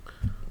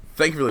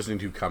Thank you for listening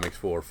to Comics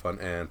for Fun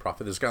and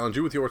Profit. This is Kyle and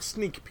Jew with your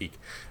sneak peek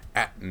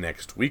at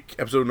next week,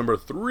 episode number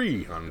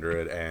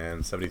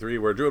 373,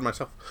 where Drew and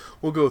myself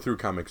will go through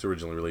comics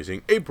originally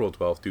releasing April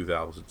 12th,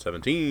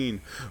 2017.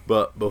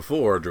 But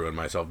before Drew and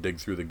myself dig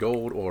through the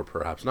gold, or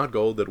perhaps not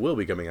gold, that will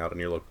be coming out in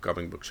your local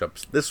comic book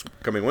shops this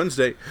coming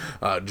Wednesday,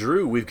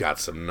 Drew, we've got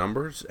some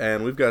numbers,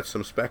 and we've got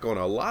some spec on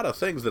a lot of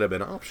things that have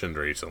been optioned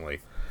recently.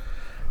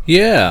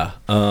 Yeah.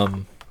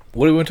 What do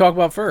we want to talk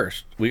about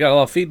first? We got a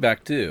lot of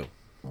feedback, too.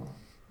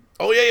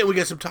 Oh, yeah, we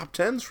get some top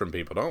 10s from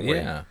people, don't we?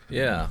 Yeah.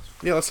 Yeah,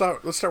 let's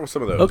start with some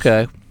of those.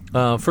 Okay.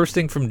 First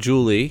thing from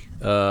Julie.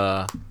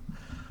 I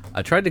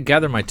tried to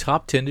gather my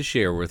top 10 to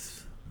share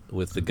with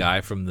the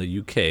guy from the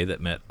UK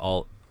that met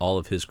all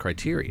of his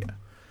criteria.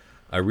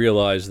 I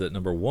realized that,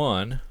 number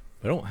one,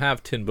 I don't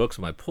have 10 books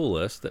on my pull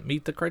list that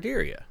meet the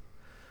criteria.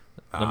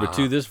 Number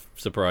two, this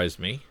surprised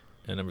me.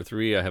 And number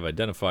three, I have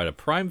identified a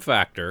prime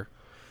factor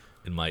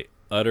in my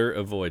utter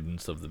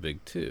avoidance of the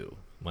big two.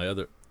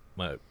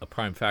 A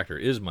prime factor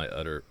is my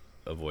utter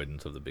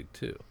avoidance of the big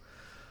two.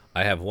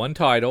 I have one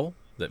title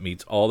that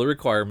meets all the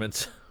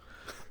requirements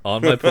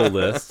on my pull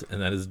list,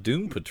 and that is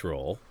Doom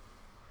Patrol,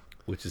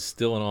 which is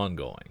still an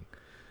ongoing.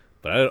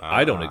 But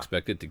I don't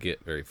expect it to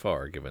get very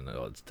far, given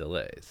all its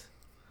delays.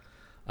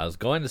 I was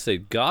going to say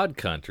God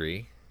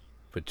Country,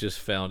 but just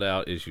found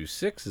out issue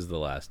 6 is the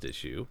last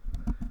issue.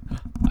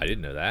 I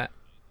didn't know that.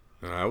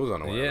 I was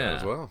unaware of that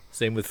as well.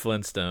 Same with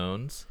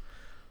Flintstones.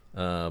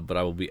 But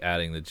I will be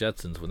adding the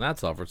Jetsons when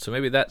that's offered, so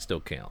maybe that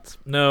still counts.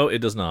 No, it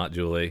does not,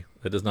 Julie.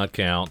 It does not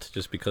count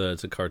just because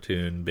it's a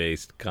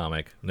cartoon-based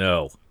comic.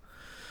 No.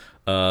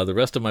 The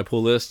rest of my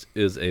pull list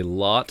is a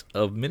lot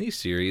of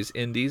miniseries,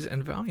 indies,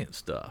 and Valiant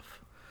stuff.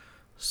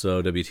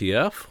 So,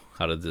 WTF?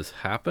 How did this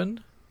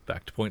happen?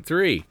 Back to point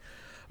 3.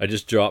 I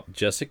just dropped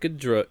Jessica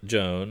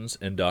Jones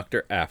and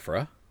Dr.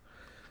 Aphra,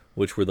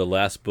 which were the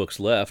last books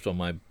left on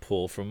my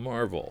pull from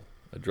Marvel.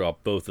 I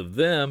dropped both of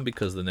them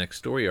because the next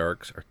story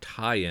arcs are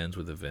tie-ins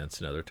with events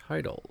and other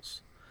titles.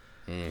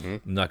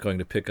 I'm not going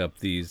to pick up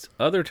these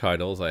other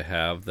titles I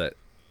have that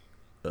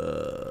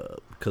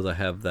because I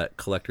have that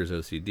collector's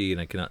OCD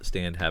and I cannot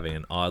stand having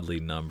an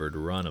oddly numbered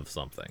run of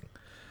something.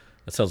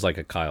 That sounds like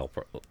a Kyle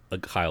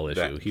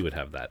issue. He would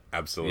have that.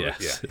 Absolutely.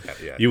 Yes.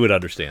 Yeah. You would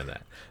understand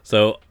that.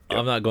 So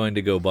I'm not going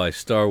to go buy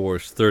Star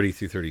Wars 30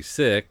 through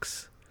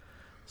 36,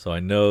 so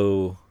I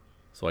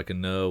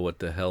can know what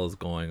the hell is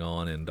going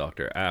on in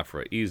Dr.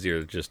 Aphra.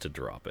 Easier just to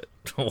drop it.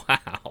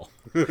 Wow.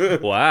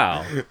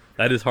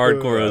 That is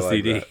hardcore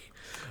OCD. Like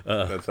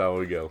that. That's how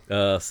we go.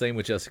 Same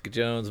with Jessica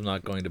Jones. I'm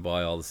not going to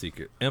buy all the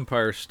Secret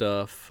Empire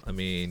stuff. I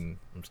mean,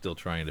 I'm still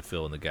trying to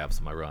fill in the gaps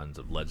of my runs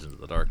of Legends of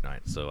the Dark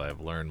Knight, so I have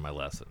learned my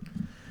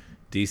lesson.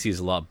 DC is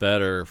a lot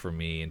better for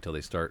me until they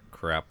start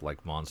crap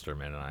like Monster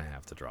Man, and I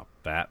have to drop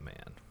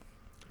Batman.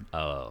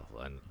 Oh,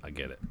 and I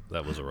get it.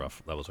 That was a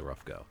rough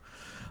go.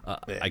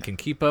 I can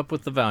keep up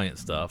with the Valiant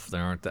stuff.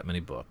 There aren't that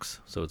many books,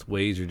 so it's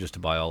way easier just to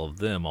buy all of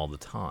them all the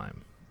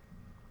time.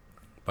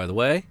 By the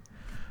way,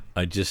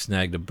 I just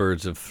snagged a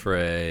Birds of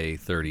Prey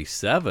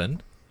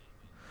 37,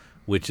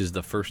 which is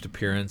the first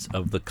appearance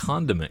of the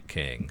Condiment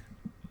King,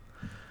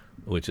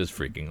 which is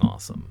freaking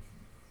awesome.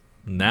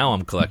 Now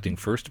I'm collecting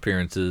first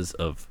appearances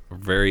of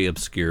very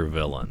obscure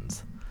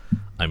villains.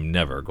 I'm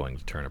never going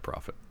to turn a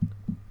profit.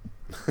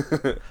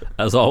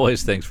 As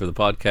always, thanks for the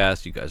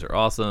podcast. You guys are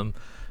awesome.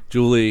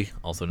 Julie,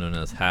 also known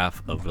as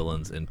half of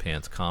Villains in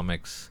Pants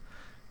Comics,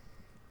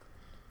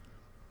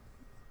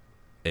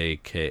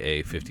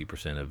 a.k.a.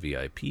 50% of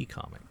VIP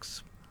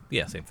Comics.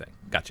 Yeah, same thing.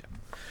 Gotcha.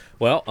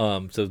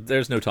 Well, so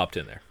there's no top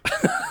 10 there.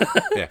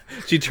 Yeah.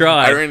 She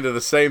tried. I ran into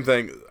the same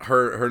thing.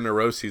 Her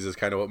neuroses is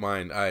kind of what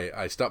mine.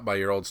 I stopped by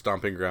your old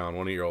stomping ground,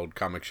 one of your old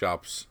comic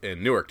shops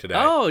in Newark today.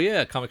 Oh,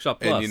 yeah, Comic Shop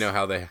Plus. And you know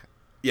how they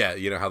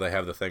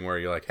have the thing where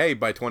you're like, hey,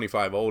 buy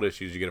 25 old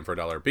issues, you get them for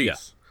 $1 a piece. Yeah.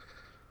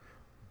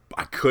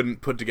 I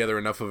couldn't put together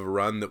enough of a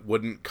run that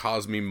wouldn't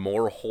cause me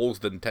more holes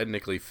than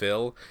technically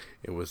fill.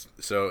 It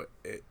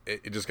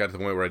just got to the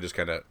point where I just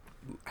kind of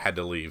had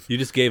to leave. You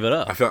just gave it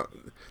up. I felt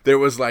there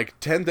was like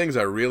 10 things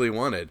I really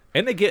wanted.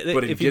 And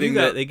if you do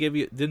that, they give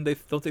you. Don't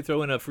they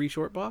throw in a free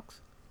short box?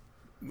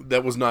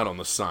 That was not on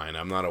the sign.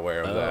 I'm not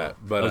aware of that.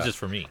 But that was just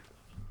for me.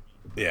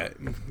 Yeah,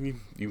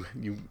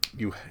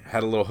 you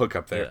had a little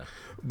hookup there. Yeah.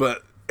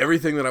 But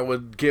everything that I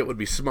would get would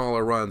be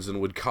smaller runs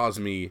and would cause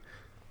me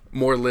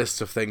more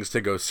lists of things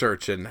to go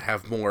search and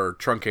have more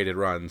truncated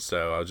runs.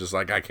 So I was just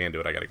like, I can't do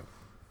it. I gotta go.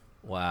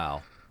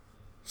 Wow.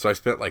 So I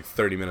spent like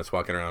 30 minutes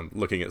walking around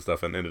looking at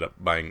stuff and ended up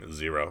buying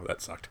 0. That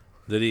sucked.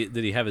 Did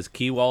he have his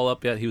key wall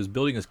up yet? He was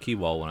building his key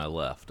wall when I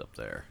left up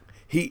there.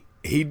 He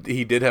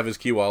did have his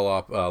key wall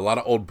up. A lot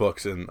of old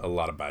books in a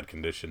lot of bad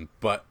condition,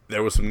 but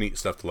there was some neat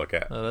stuff to look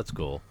at. Oh, that's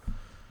cool.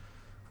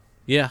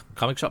 Yeah,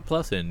 Comic Shop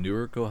Plus in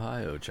Newark,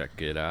 Ohio.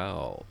 Check it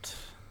out.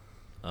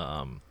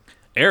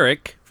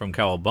 Eric from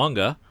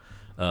Cowabunga,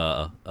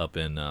 up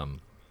in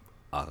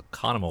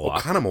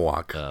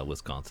Oconomowoc,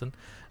 Wisconsin.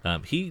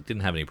 He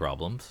didn't have any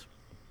problems.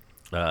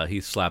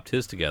 He slapped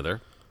his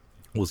together.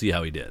 We'll see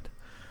how he did.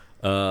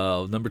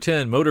 Number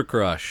 10, Motor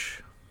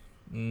Crush.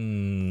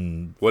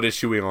 What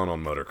issue are we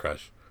on Motor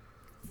Crush?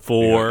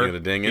 4. You gonna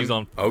ding him? He's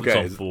on,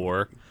 Okay. he's on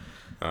 4.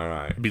 All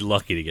right. Be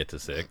lucky to get to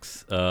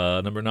 6.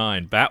 Number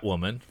 9,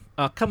 Batwoman.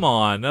 Oh, come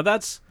on. Now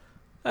that's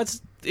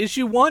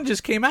issue 1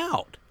 just came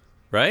out,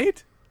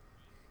 right?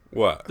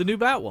 What? The new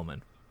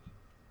Batwoman.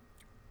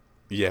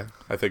 Yeah,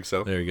 I think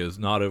so. There he goes.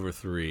 Not over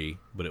 3,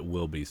 but it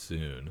will be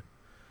soon.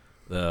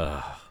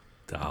 Oh,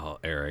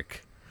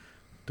 Eric.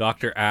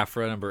 Dr.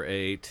 Aphra, number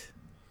 8.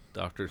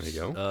 There you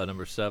go.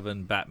 Number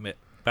 7,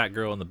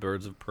 Batgirl and the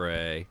Birds of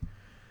Prey.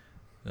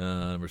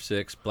 Number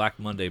 6, Black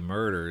Monday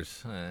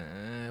Murders.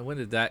 When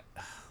did that...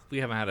 We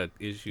haven't had an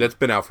issue. That's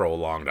been out for a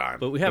long time.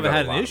 But we haven't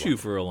had an issue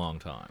for a long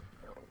time.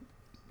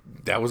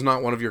 That was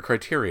not one of your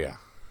criteria.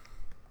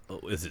 Oh,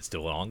 is it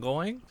still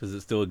ongoing? Does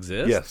it still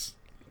exist? Yes.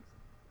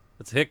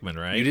 It's Hickman,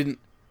 right? You didn't...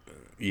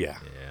 Yeah.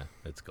 Yeah,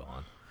 it's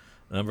gone.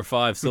 Number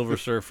 5, Silver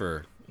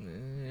Surfer.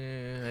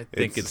 I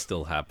think it's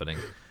still happening.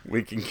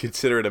 We can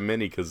consider it a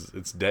mini because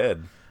it's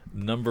dead.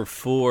 Number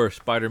 4,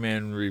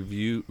 Spider-Man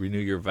Renew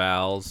Your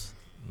Vows.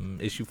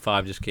 Issue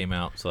 5 just came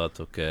out, so that's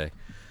okay.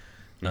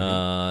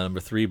 Number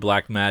 3,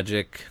 Black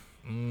Magic.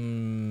 Yeah,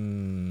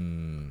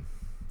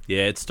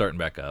 it's starting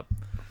back up.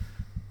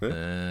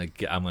 I'm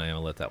gonna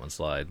let that one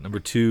slide. Number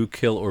 2,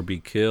 Kill or Be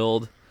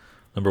Killed.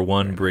 Number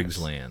 1, Briggs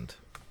Land.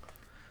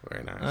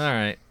 Very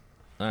nice.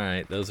 All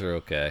right, those are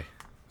okay.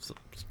 So,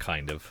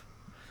 kind of.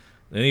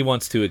 Then he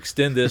wants to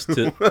extend this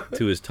to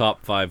his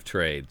top 5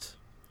 trades.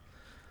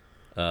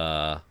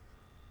 I'm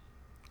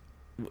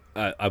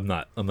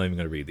not even going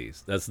to read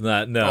these. That's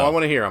not no. Oh, I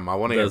want to hear them. I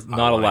want to hear. That's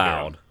not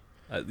allowed.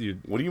 What do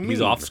you mean?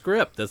 He's off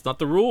script. That's not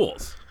the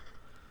rules.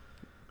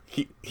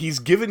 He's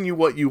giving you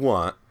what you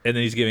want, And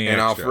then he's giving and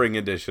extra. offering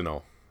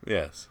additional.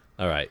 Yes.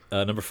 All right.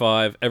 Number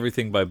 5,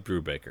 Everything by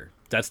Brubaker.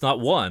 That's not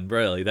one,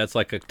 really. That's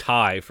like a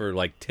tie for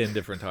like 10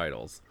 different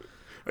titles.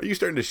 Are you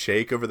starting to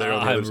shake over there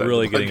on the I'm other side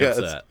really of the getting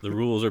podcast? upset. The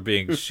rules are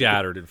being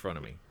shattered in front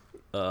of me.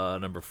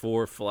 Number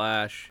 4,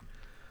 Flash.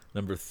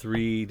 Number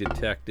 3,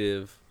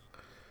 Detective.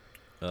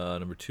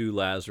 Number 2,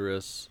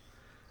 Lazarus.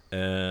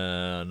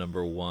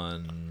 Number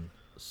 1,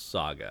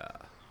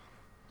 Saga.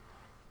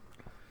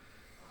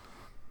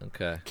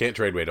 Okay. Can't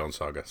trade weight on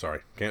Saga.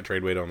 Sorry. Can't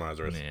trade weight on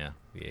Lazarus. Yeah,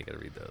 you got to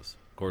read those.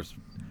 Of course,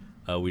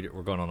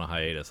 we're going on a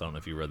hiatus. I don't know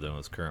if you read them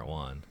as current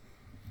one.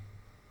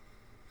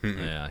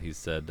 Yeah, he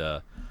said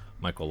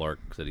Michael Lark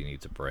said he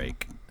needs a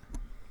break.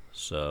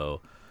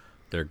 So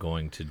they're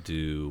going to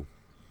do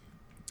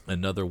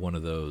another one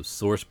of those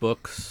source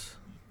books.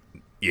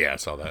 Yeah, I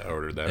saw that. I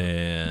ordered that.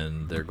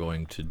 And they're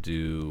going to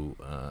do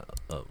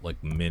like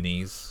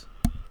minis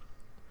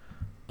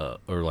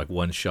or like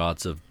one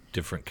shots of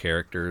different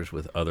characters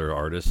with other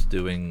artists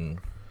doing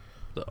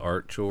the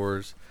art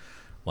chores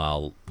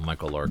while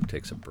Michael Lark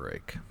takes a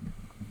break.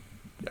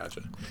 Gotcha.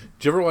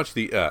 Did you ever watch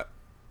the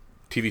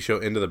TV show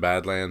Into the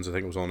Badlands? I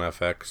think it was on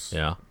FX.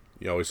 Yeah.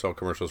 You always saw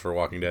commercials for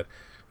Walking Dead.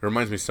 It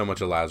reminds me so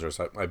much of Lazarus.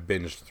 I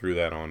binged through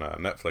that on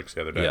Netflix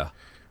the other day. Yeah.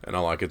 And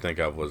all I could think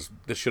of was,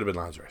 this should have been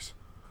Lazarus.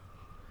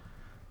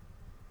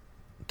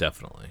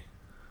 Definitely.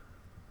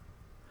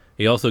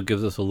 He also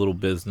gives us a little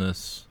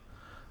business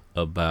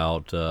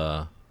about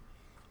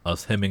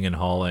us hemming and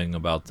hawing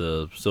about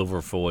the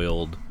silver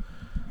foiled.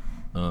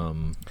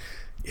 Yeah,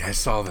 I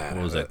saw that.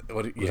 What was it?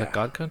 Was that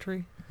God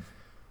Country?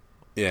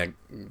 Yeah,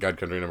 God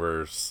Country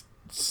number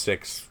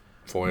 6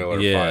 foil or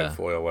Yeah. 5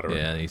 foil, whatever.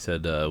 Yeah, and he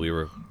said we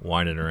were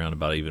whining around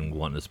about even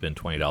wanting to spend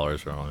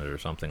 $20 on it or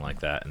something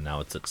like that, and now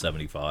it's at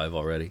 $75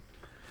 already.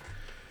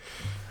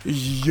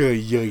 Yeah.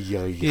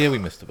 Yeah, we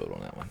missed a vote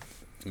on that one.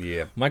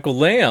 Yeah. Michael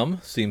Lamb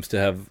seems to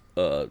have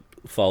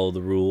followed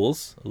the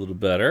rules a little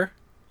better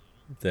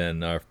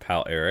than our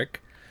pal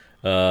Eric.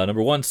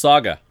 Number 1,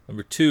 Saga.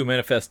 Number 2,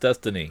 Manifest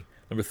Destiny.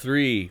 Number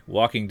 3,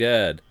 Walking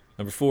Dead.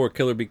 Number 4,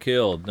 Kill or Be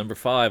Killed. Number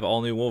 5,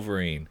 All New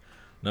Wolverine.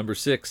 Number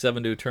 6,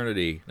 7 to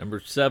Eternity. Number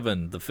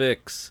 7, The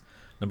Fix.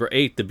 Number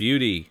 8, The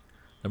Beauty.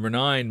 Number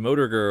 9,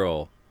 Motor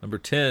Girl. Number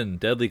 10,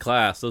 Deadly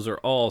Class. Those are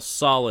all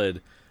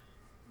solid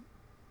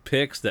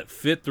picks that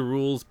fit the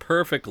rules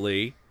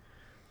perfectly.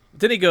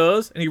 Then he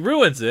goes and he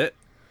ruins it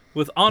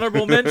with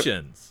honorable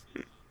mentions.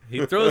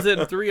 He throws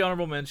in 3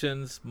 honorable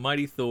mentions: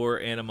 Mighty Thor,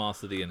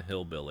 Animosity, and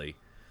Hillbilly.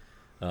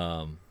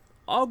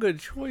 All good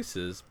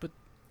choices, but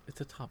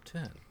it's a top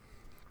 10,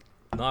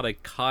 not a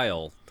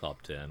Kyle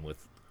top 10.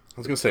 With I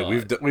was gonna say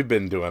we've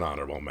been doing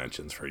honorable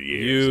mentions for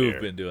years. you've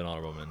here. been doing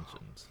honorable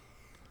mentions,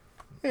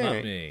 Hey.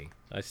 not me.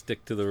 I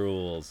stick to the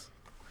rules.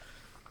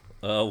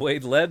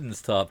 Wade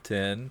Ledden's top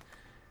 10.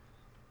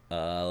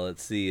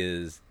 Let's see,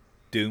 is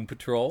Doom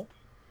Patrol,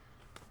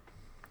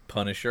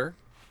 Punisher,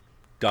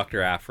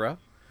 Dr. Aphra.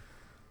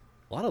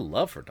 A lot of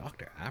love for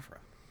Dr. Aphra.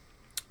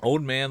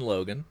 Old Man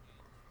Logan,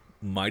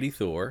 Mighty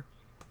Thor,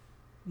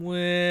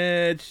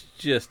 which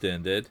just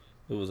ended.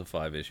 It was a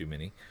 5-issue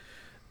mini.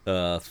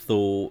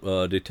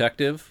 Thor,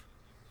 Detective,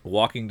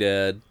 Walking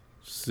Dead,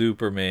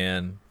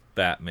 Superman,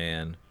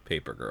 Batman,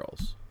 Paper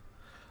Girls.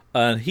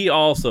 And he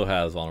also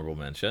has honorable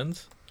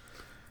mentions.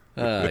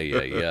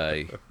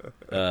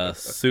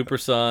 Super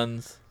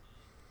Sons,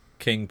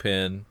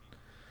 Kingpin,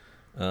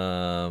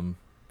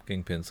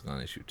 Kingpin's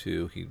on issue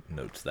 2. He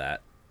notes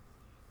that.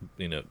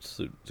 He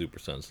notes Super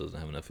Sons doesn't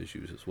have enough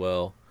issues as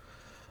well.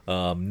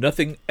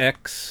 Nothing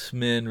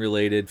X-Men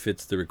related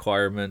fits the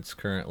requirements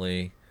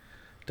currently.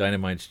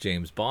 Dynamite's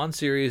James Bond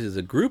series is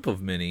a group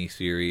of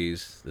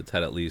mini-series that's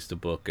had at least a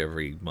book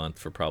every month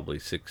for probably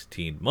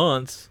 16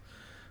 months.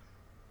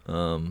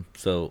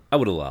 So I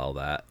would allow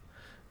that.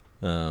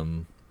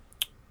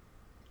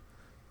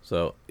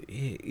 So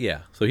he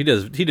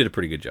did a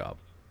pretty good job,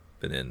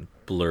 and then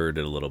blurred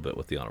it a little bit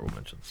with the honorable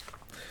mentions.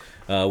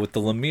 With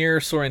the Lemire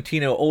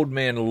Sorrentino Old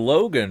Man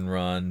Logan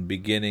run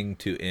beginning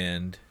to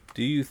end,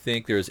 do you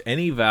think there's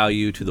any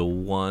value to the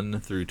 1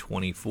 through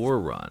 24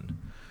 run,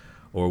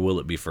 or will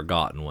it be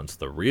forgotten once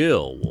the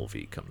real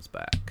Wolvie comes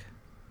back?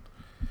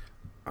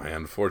 I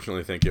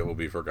unfortunately think it will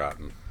be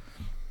forgotten.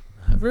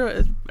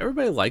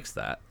 Everybody likes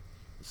that,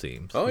 it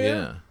seems. Oh,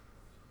 yeah.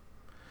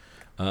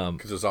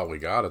 Because it's all we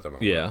got at the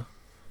moment. Yeah.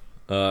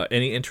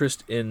 Any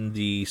interest in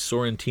the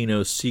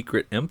Sorrentino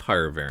Secret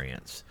Empire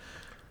variants?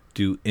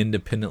 Do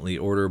independently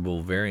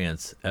orderable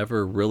variants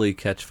ever really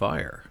catch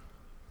fire?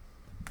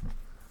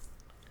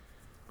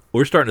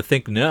 We're starting to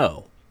think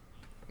no.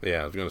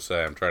 Yeah, I was going to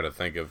say, I'm trying to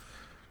think of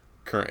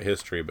current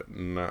history, but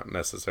not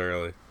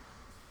necessarily.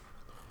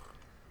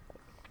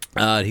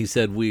 He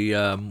said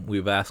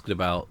we've asked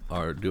about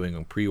our doing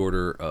a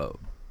pre-order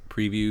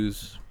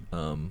previews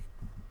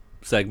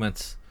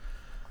segments.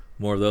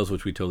 More of those,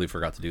 which we totally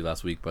forgot to do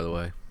last week, by the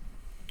way.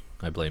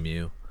 I blame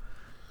you.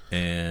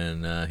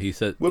 And he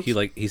said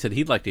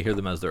he'd like to hear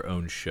them as their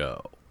own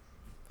show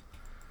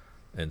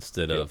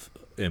instead of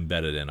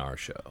embedded in our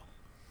show,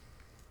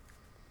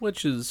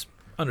 which is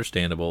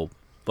understandable,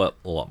 but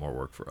a lot more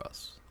work for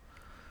us.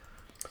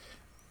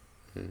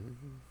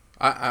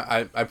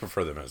 I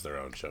prefer them as their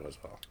own show as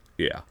well.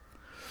 Yeah.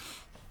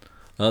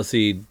 Let's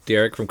see.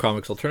 Derek from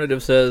Comics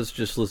Alternative says,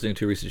 just listening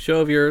to a recent show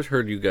of yours,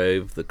 heard you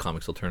gave the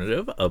Comics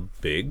Alternative a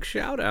big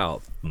shout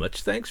out.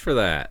 Much thanks for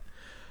that.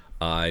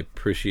 I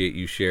appreciate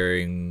you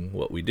sharing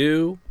what we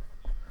do.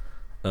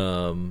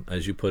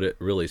 As you put it,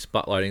 really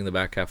spotlighting the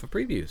back half of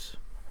previews.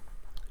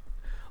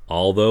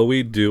 Although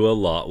we do a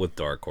lot with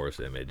Dark Horse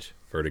Image,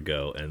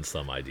 Vertigo, and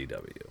some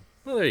IDW.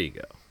 Well, there you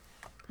go.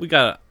 We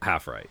got it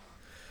half right.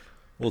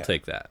 We'll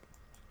take that.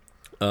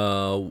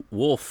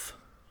 Wolf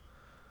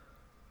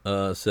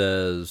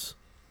says,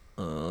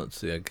 let's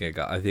see, I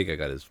think I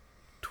got his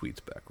tweets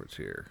backwards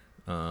here.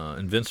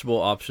 Invincible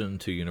option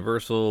to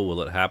Universal.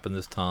 Will it happen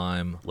this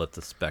time? Let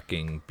the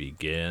specking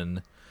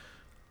begin.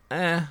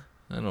 I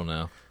don't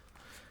know.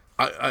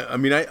 I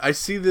mean, I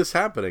see this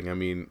happening. I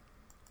mean,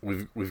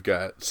 we've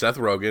got Seth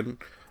Rogen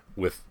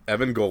with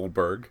Evan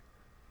Goldberg.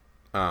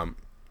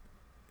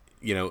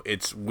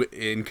 It's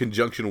in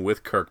conjunction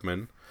with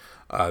Kirkman.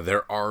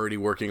 They're already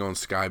working on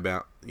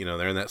Skybound.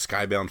 They're in that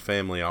Skybound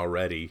family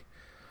already.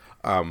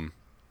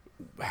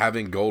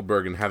 Having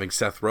Goldberg and having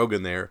Seth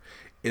Rogen there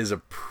is a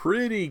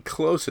pretty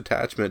close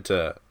attachment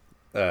to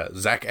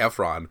Zac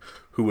Efron,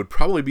 who would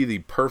probably be the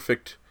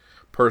perfect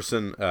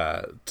person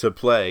to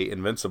play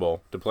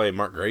Invincible, to play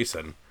Mark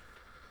Grayson.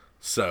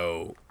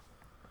 So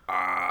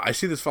I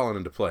see this falling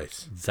into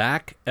place.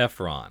 Zac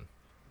Efron.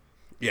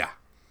 Yeah.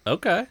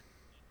 Okay.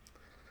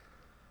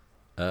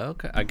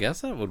 I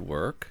guess that would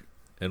work.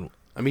 And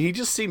I mean, he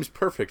just seems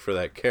perfect for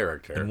that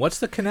character. And what's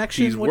the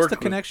connection? What's the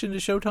connection to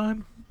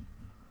Showtime?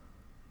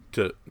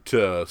 To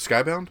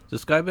Skybound? To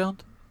Skybound?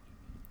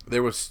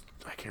 There was,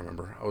 I can't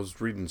remember. I was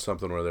reading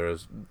something where there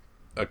was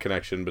a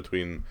connection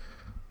between,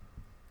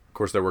 of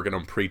course, they're working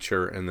on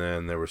Preacher, and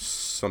then there was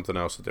something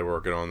else that they were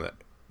working on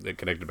that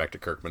connected back to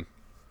Kirkman.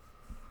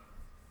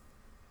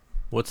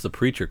 What's the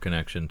Preacher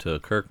connection to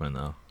Kirkman,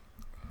 though?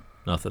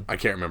 Nothing? I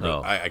can't remember.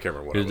 Oh. I can't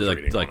remember what I was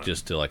reading. Like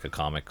just to like a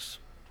comics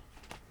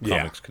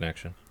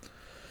connection.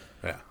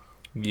 Yeah.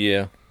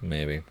 Yeah,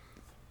 maybe.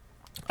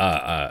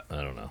 I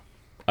don't know.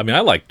 I mean,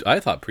 I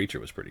thought Preacher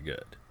was pretty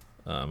good.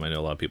 I know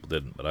a lot of people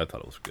didn't, but I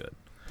thought it was good.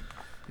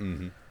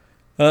 Mm-hmm.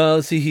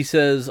 Let's see. He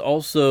says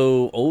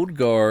also, Old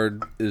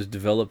Guard is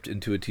developed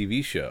into a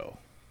TV show.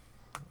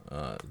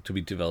 To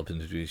be developed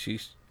into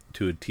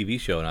a TV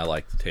show, and I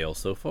like the tale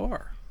so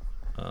far.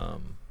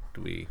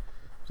 Do we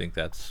think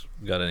that's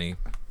got any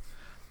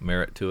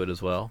merit to it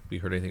as well? Have you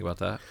heard anything about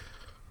that?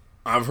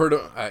 I've heard.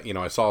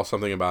 I saw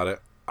something about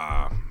it.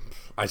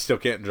 I still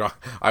can't draw.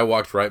 I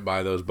walked right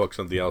by those books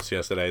on the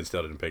LCS today and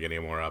still didn't pick any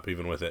more up,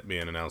 even with it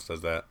being announced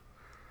as that.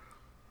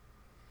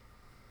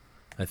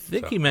 I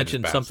think he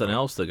mentioned something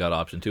else that got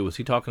optioned too. Was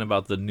he talking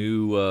about the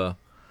new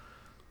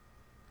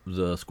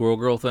the Squirrel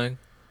Girl thing?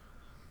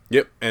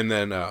 Yep, and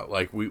then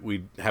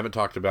we haven't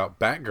talked about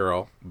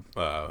Batgirl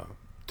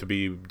to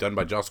be done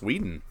by Joss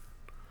Whedon.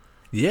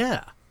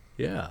 Yeah.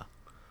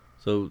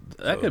 So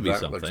that could be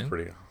something.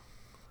 Looks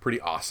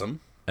pretty awesome.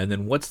 And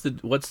then what's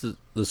the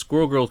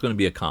Squirrel Girl is going to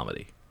be a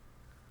comedy?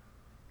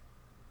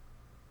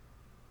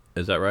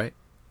 Is that right?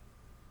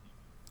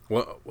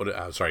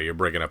 What? Sorry, you're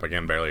breaking up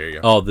again. Barely hear you.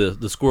 Oh,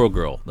 the Squirrel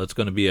Girl. That's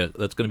going to be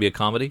a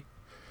comedy.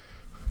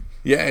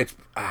 Yeah,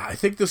 I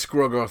think the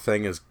Squirrel Girl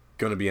thing is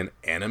going to be an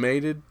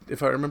animated,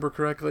 if I remember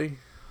correctly.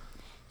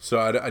 So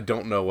I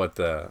don't know what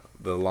the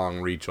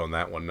long reach on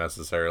that one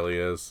necessarily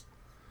is,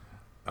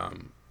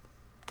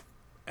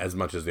 as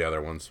much as the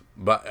other ones.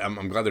 But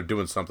I'm glad they're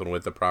doing something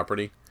with the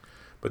property.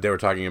 But they were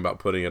talking about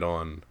putting it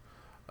on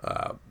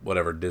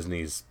whatever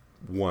Disney's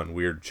one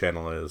weird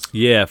channel is.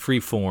 Yeah,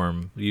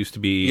 Freeform. It used to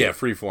be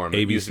Freeform.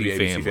 It used to be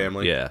ABC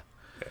Family. Yeah.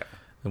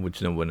 And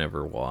which no one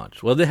ever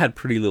watched. Well, they had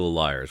Pretty Little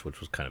Liars, which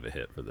was kind of a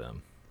hit for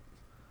them.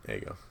 There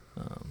you go.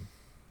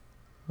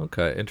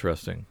 Okay,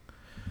 interesting.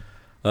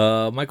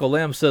 Michael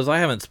Lamb says, I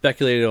haven't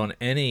speculated on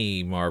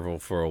any Marvel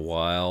for a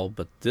while,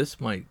 but this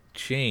might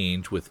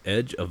change with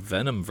Edge of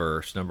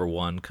Venomverse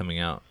 #1 coming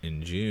out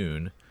in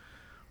June,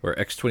 where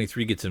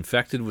X-23 gets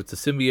infected with the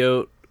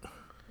symbiote,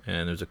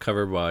 and there's a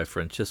cover by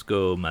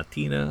Francisco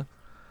Martina.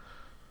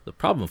 The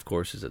problem, of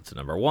course, is it's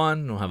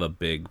 #1. We'll have a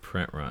big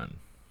print run.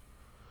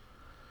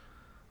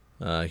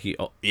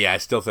 Yeah, I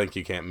still think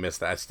you can't miss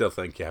that. I still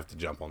think you have to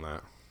jump on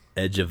that.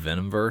 Edge of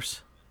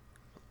Venomverse?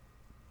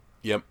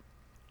 Yep.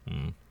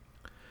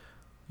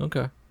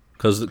 Okay.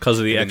 Because of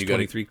the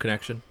X-23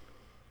 connection?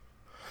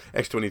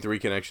 X-23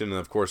 connection, and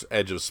of course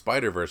Edge of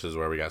Spider-Verse is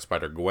where we got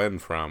Spider-Gwen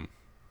from.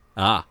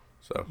 Ah.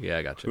 So yeah,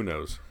 I got you. Who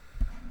knows?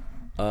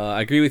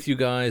 I agree with you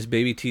guys.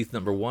 Baby Teeth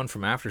 #1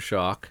 from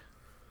Aftershock,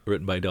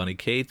 written by Donny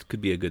Cates, could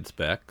be a good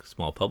spec.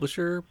 Small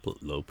publisher,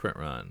 low print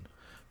run.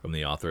 From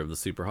the author of The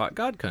Super Hot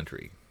God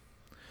Country.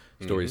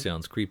 Story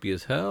sounds creepy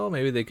as hell.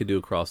 Maybe they could do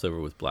a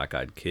crossover with Black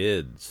Eyed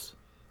Kids.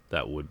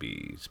 That would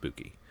be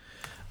spooky.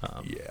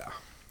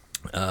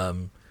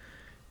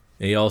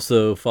 He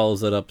also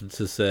follows that up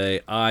to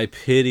say, I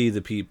pity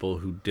the people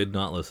who did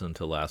not listen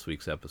to last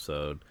week's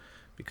episode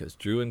because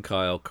Drew and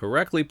Kyle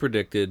correctly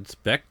predicted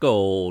Spec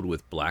Gold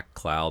with Black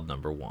Cloud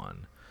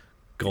 #1.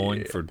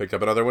 Picked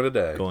up another one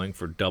today. Going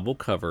for double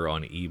cover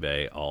on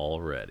eBay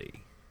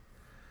already.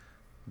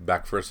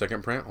 Back for a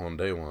second print on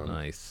day one.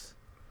 Nice.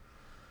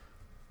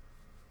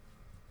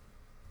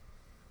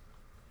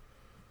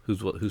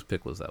 Whose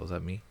pick was that? Was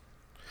that me?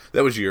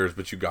 That was yours,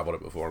 but you gobbled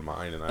it before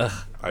mine, and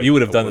you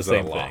would have done the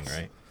same thing,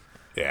 right?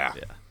 Yeah.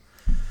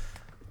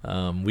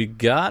 We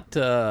got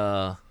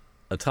a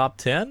top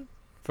 10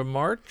 from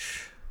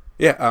March.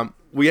 Yeah.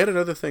 We had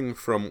another thing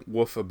from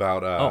Wolf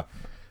about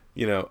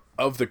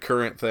of the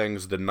current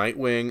things, the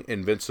Nightwing,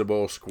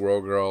 Invincible,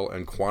 Squirrel Girl,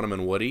 and Quantum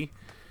and Woody.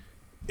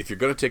 If you're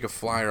going to take a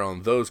flyer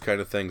on those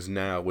kind of things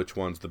now, which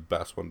one's the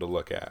best one to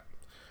look at?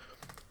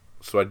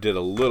 So I did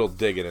a little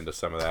digging into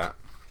some of that.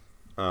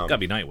 Gotta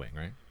be Nightwing,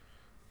 right?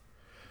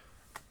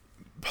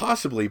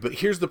 Possibly, but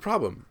here's the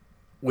problem.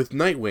 With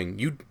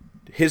Nightwing,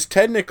 his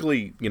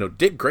technically,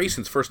 Dick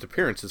Grayson's first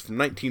appearance is from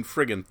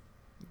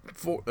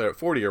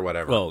 1940 or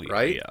whatever,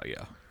 right?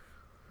 Yeah.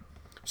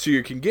 So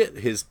you can get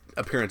his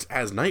appearance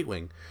as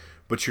Nightwing,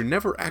 but you're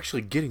never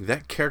actually getting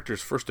that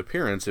character's first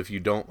appearance if you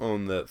don't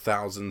own the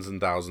thousands and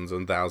thousands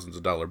and thousands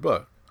of dollar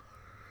book.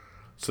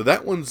 So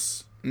that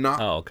one's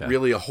not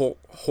really a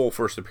whole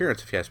first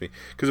appearance, if you ask me.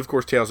 Because, of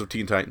course, Tales of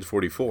Teen Titans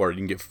 44, you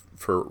can get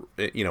for,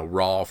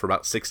 raw for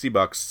about $60,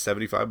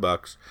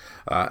 $75.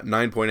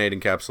 9.8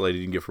 encapsulated,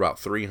 you can get for about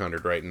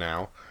 $300 right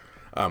now.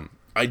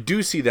 I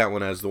do see that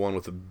one as the one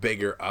with the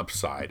bigger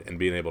upside and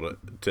being able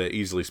to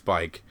easily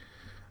spike.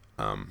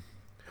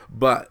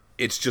 But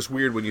it's just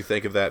weird when you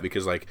think of that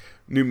because, like,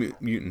 New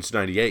Mutants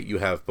 98, you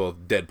have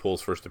both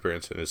Deadpool's first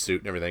appearance in his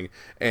suit and everything,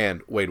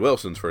 and Wade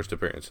Wilson's first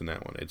appearance in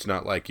that one. It's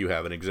not like you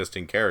have an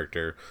existing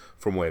character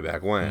from way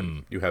back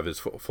when. You have his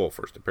full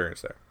first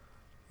appearance there.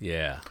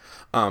 Yeah.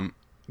 Of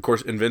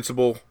course,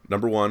 Invincible,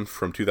 #1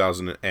 from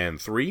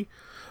 2003,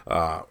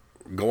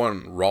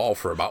 going raw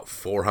for about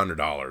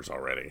 $400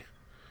 already.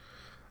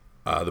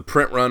 The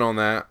print run on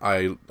that,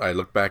 I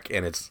look back,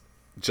 and it's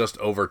just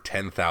over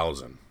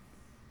 10,000.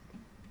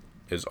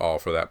 Is all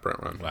for that print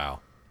run.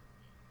 Wow.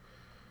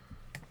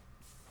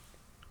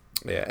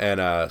 Yeah,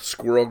 and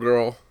Squirrel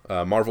Girl,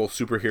 Marvel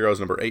Superheroes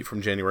 #8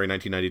 from January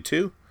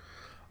 1992.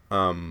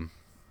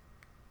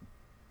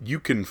 You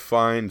can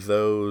find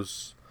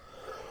those.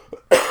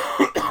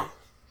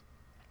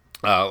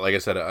 Like I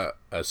said, a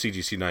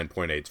CGC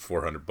 9.8 is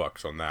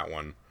 $400 on that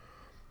one.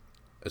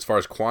 As far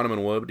as Quantum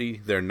and Woody,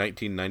 their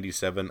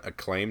 1997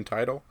 Acclaim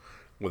title,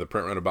 with a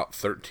print run about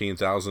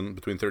 13,000,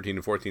 between 13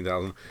 and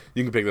 14,000,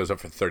 you can pick those up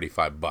for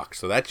 $35.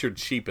 So that's your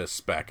cheapest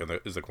spec,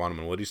 is the Quantum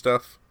and Woody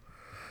stuff.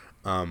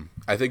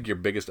 I think your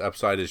biggest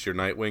upside is your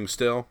Nightwing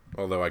still,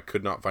 although I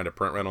could not find a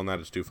print run on that;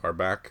 it's too far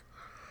back.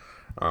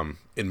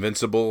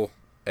 Invincible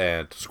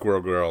and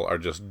Squirrel Girl are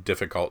just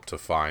difficult to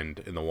find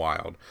in the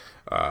wild.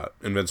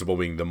 Invincible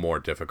being the more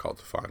difficult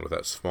to find with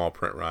that small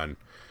print run,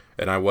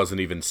 and I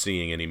wasn't even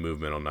seeing any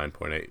movement on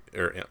 9.8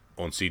 or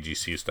on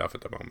CGC stuff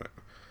at the moment.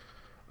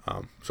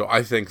 So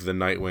I think the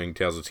Nightwing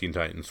Tales of Teen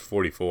Titans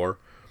 44,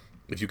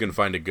 if you can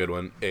find a good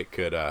one, it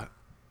could,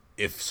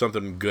 if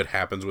something good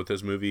happens with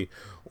this movie,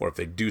 or if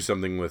they do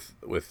something with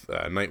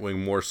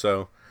Nightwing more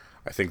so,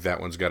 I think that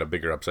one's got a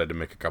bigger upside to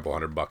make a couple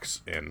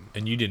 $100 in.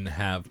 And you didn't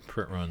have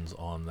print runs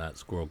on that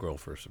Squirrel Girl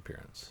first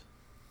appearance?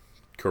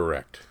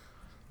 Correct.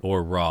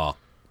 Or raw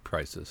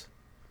prices?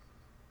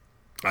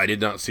 I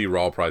did not see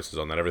raw prices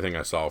on that. Everything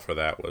I saw for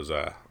that was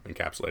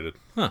encapsulated.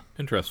 Huh,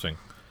 interesting.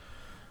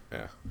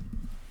 Yeah.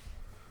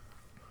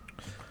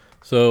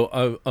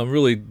 So I'm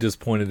really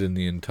disappointed in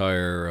the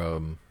entire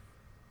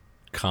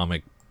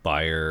comic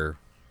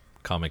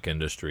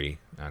industry,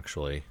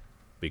 actually,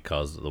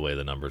 because of the way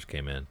the numbers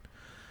came in.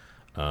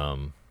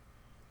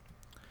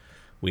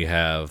 We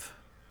have,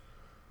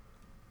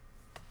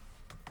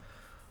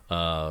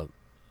 I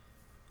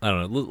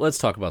don't know. Let's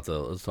talk about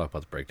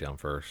the breakdown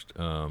first.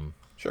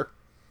 Sure.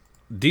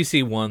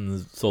 DC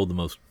One sold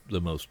the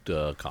most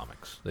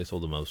comics. They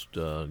sold the most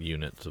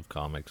units of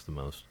comics, the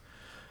most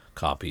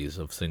copies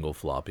of single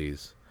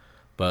floppies,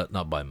 but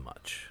not by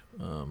much.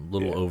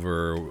 Little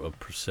over a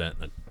percent,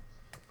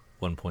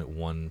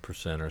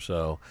 1.1% or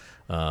so.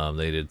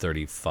 They did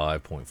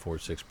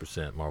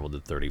 35.46%. Marvel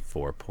did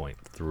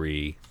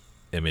 34.3%.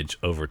 Image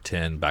over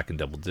 10, back in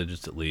double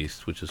digits at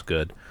least, which is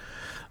good.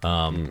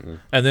 And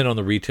then on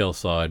the retail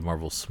side,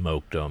 Marvel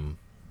smoked them.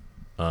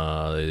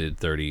 They did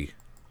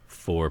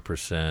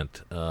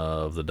 34%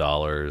 of the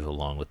dollars,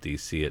 along with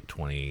DC at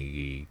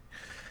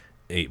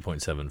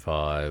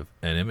 28.75,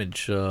 and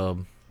Image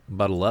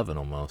about 11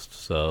 almost.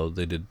 So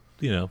they did,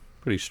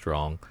 pretty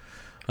strong.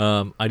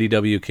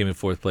 IDW came in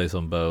fourth place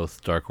on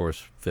both. Dark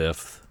Horse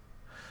fifth.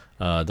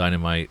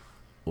 Dynamite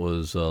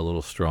was a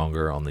little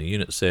stronger on the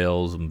unit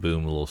sales, and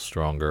Boom a little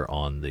stronger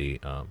on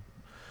the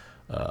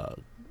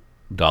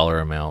dollar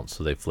amount,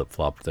 so they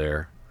flip-flopped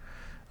there.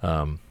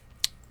 And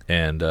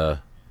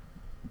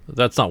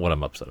that's not what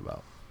I'm upset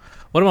about.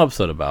 What I'm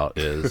upset about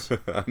is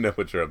I know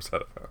what you're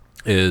upset about.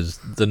 Is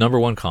the number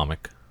one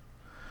comic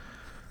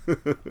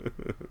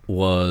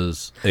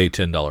was a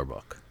 $10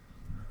 book.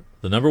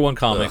 The number one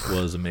comic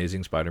was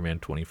Amazing Spider-Man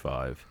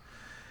 25,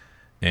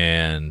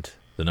 and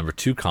the number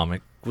two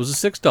comic was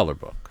a $6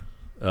 book.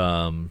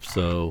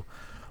 So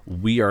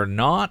we are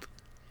not,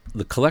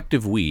 the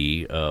collective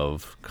we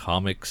of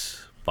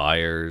comics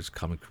buyers,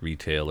 comic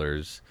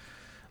retailers,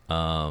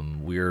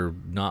 we're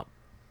not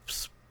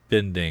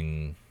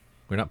putting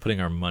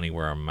our money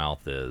where our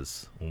mouth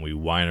is when we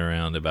whine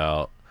around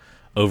about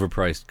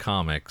overpriced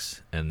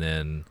comics, and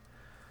then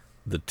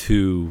the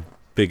two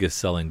biggest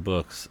selling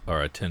books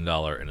are a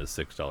 $10 and a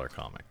 $6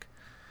 comic.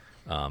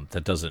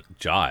 That doesn't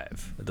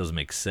jive. It doesn't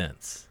make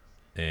sense.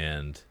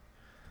 And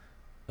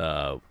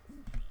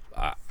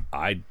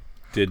I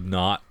did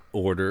not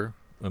order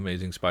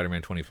Amazing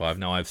Spider-Man 25.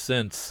 Now, I've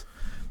since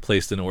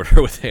placed an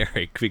order with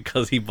Eric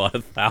because he bought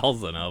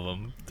 1,000 of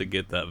them to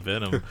get that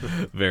Venom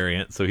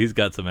variant, so he's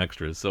got some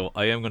extras. So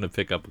I am going to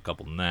pick up a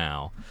couple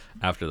now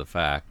after the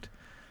fact,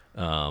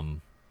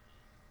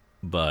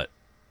 but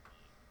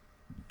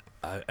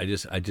I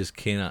just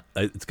cannot.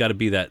 It's got to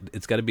be that.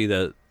 It's got to be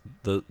that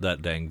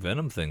dang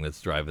Venom thing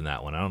that's driving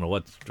that one. I don't know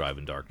what's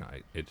driving Dark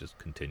Knight. It just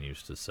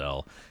continues to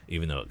sell,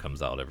 even though it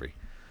comes out every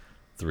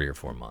 3 or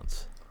 4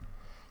 months.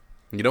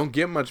 You don't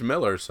get much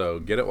Miller, so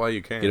get it while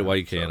you can. Get it while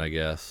you can, I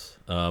guess.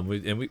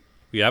 We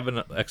have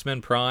an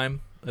X-Men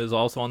Prime is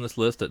also on this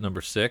list at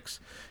number 6.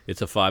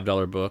 It's a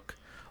 $5 book.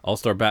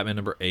 All-Star Batman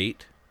number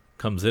 8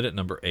 comes in at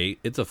number 8.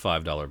 It's a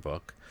 $5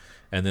 book,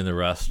 and then the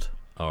rest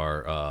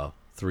are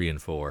 3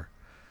 and 4.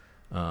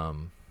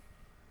 That's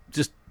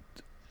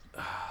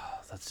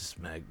just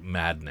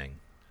maddening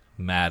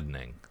that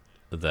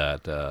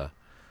a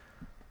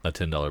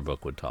 $10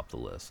 book would top the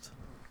list.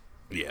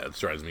 Yeah, it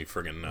drives me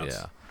friggin' nuts.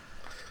 Yeah.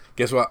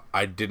 Guess what?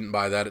 I didn't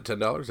buy that at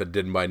 $10. I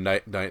didn't buy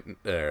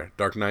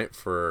Dark Knight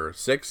for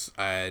 $6.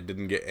 I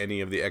didn't get any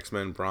of the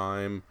X-Men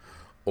Prime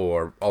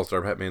or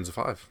All-Star Batman's a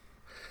 $5.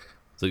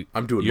 So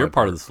I'm doing. You're my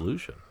part of the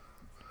solution.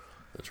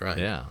 That's right.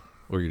 Yeah,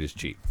 or you're just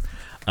cheap.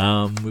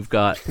 We've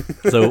got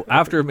so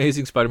after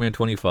Amazing Spider-Man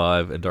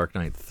 25 and Dark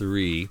Knight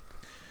 3,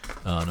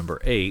 number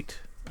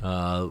 8.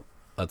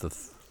 At the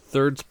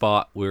third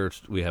spot,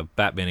 we have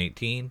Batman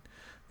 18,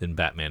 then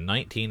Batman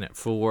 19 at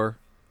 4.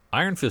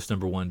 Iron Fist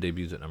number 1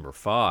 debuts at number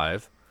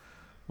 5,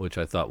 which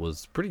I thought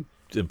was pretty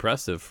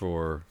impressive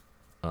for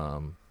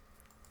kind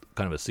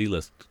of a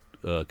C-list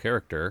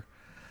character.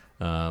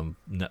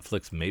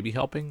 Netflix may be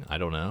helping. I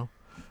don't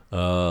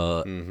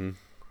know.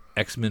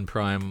 X-Men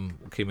Prime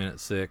came in at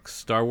 6.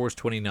 Star Wars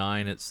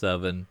 29 at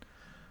 7.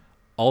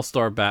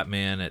 All-Star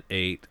Batman at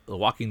 8. The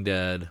Walking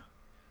Dead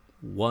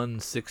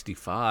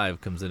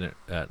 165 comes in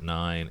at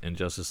 9. And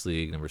Justice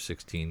League number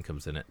 16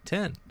 comes in at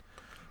 10.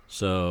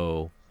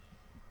 So...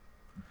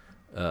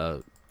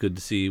 good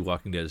to see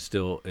Walking Dead is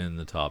still in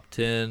the top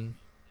 10.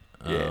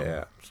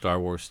 Yeah. Star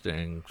Wars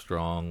staying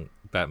strong.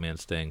 Batman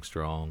staying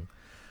strong.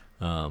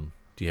 Do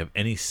you have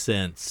any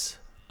sense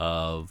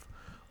of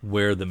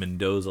where the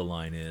Mendoza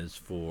line is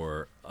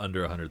for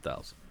under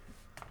 100,000?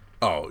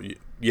 Oh,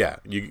 yeah.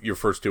 Your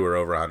first two are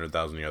over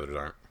 100,000. The others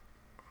aren't.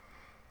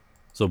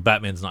 So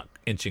Batman's not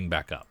inching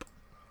back up?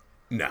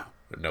 No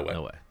way.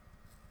 No way.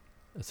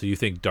 So you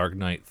think Dark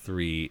Knight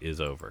 3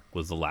 is over?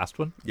 Was the last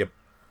one? Yep.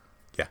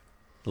 Yeah.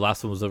 The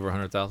last one was over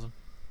 100,000?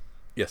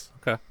 Yes.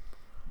 Okay.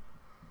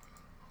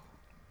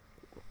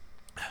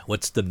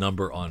 What's the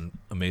number on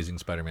Amazing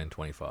Spider-Man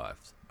 25?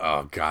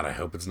 Oh, God, I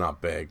hope it's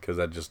not big, because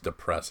that's just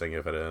depressing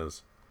if it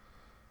is.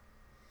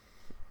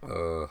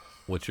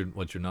 What's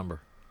your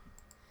number?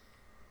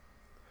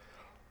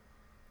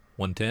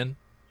 110?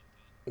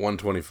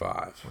 125.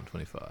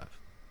 125.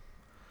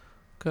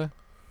 Okay.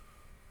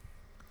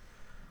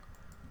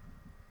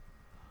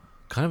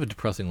 Kind of a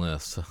depressing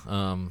list.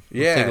 Let's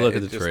take a look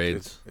at the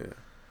trades.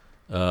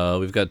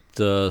 We've got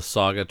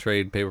Saga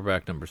trade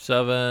paperback number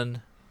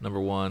 7, number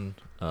 1.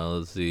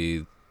 Let's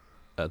see.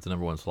 At the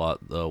number 1 slot,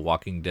 The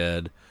Walking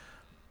Dead,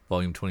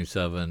 volume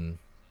 27,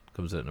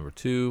 comes in at number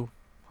 2.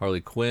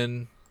 Harley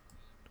Quinn,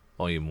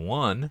 volume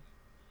 1,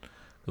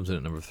 comes in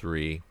at number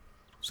 3.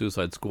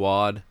 Suicide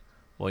Squad,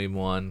 volume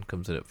 1,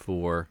 comes in at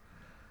 4.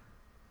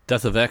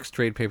 Death of X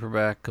trade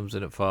paperback comes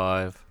in at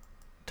 5.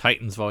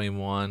 Titans, volume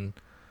 1,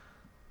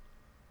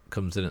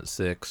 comes in at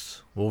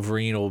 6.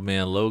 Wolverine Old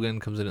Man Logan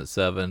comes in at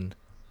 7.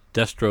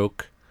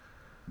 Deathstroke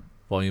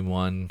volume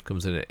 1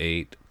 comes in at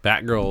 8.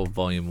 Batgirl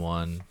volume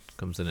 1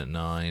 comes in at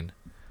 9.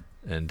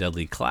 And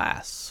Deadly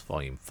Class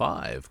volume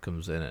 5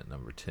 comes in at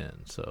number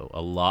 10. So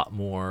a lot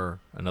more,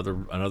 another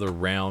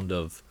round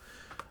of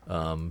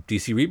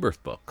DC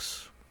Rebirth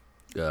books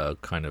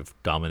kind of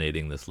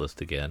dominating this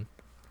list again.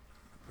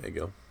 There you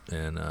go.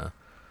 And I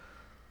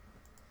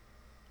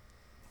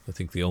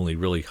think the only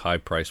really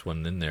high-priced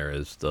one in there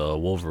is the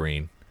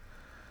Wolverine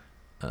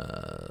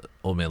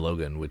Old Man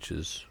Logan, which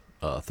is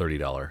a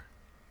 $30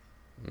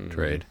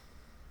 trade.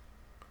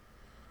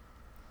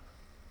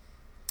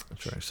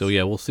 That's right. So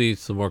yeah, we'll see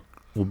some more.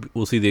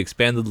 We'll see the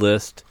expanded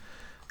list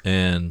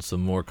and some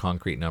more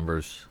concrete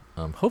numbers.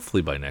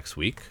 Hopefully by next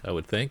week, I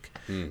would think.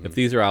 Mm-hmm. If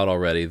these are out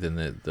already, then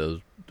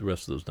the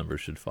rest of those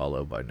numbers should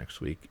follow by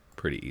next week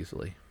pretty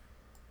easily.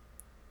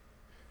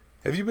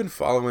 Have you been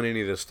following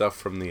any of the stuff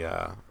from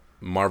the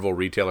Marvel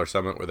Retailer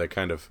Summit where they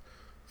kind of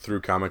threw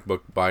comic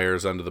book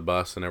buyers under the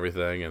bus and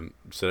everything and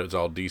said it's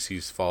all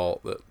DC's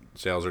fault that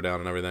sales are down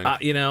and everything?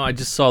 I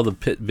just saw the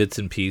bits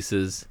and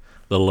pieces,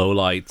 the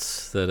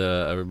lowlights that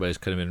everybody's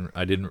kind of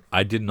in.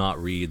 I did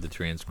not read the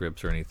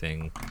transcripts or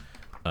anything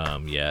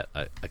yet.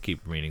 I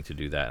keep meaning to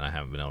do that, and I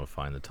haven't been able to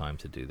find the time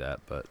to do that.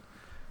 But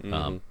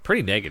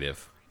pretty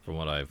negative from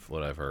what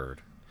I've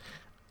heard.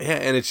 Yeah,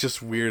 and it's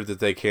just weird that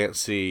they can't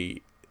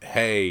see,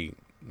 hey,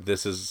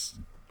 this is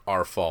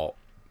our fault,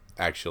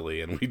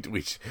 actually, and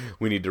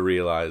we need to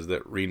realize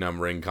that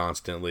renumbering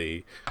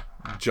constantly,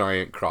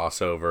 giant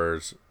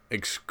crossovers,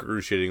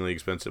 excruciatingly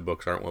expensive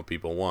books aren't what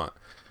people want,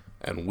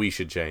 and we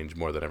should change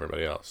more than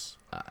everybody else.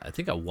 I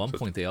think at one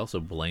point they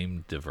also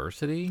blamed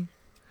diversity.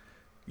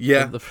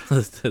 Yeah,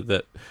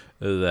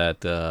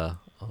 that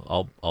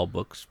all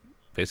books,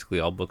 basically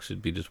all books,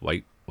 should be just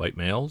white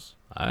males.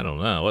 I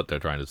don't know what they're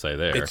trying to say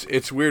there.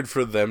 It's weird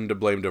for them to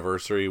blame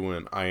diversity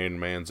when Iron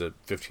Man's a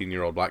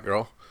 15-year-old black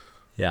girl.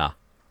 Yeah.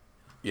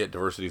 Yet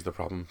diversity is the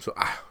problem. So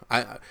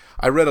I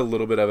read a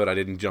little bit of it. I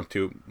didn't jump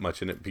too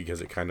much in it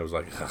because it kind of was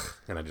like, ugh,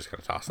 and I just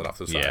kind of tossed it off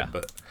the side. Yeah.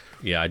 But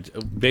yeah,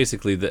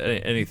 basically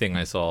anything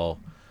I saw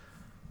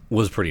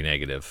was pretty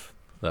negative.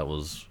 That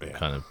was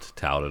kind of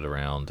touted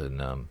around, and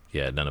none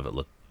of it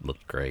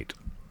looked great.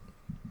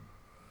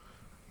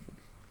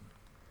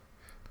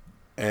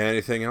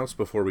 Anything else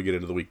before we get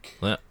into the week?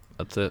 Yeah,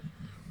 that's it.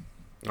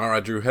 All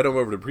right, Drew, head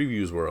over to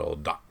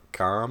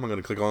previewsworld.com. I'm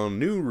going to click on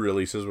new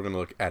releases. We're going to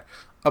look at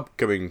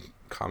upcoming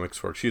comics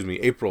for,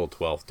 April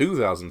 12th,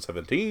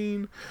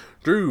 2017.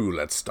 Drew,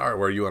 let's start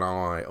where you and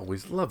I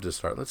always love to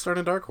start. Let's start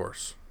in Dark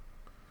Horse.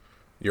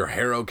 Your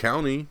Harrow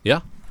County. Yeah,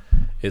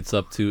 it's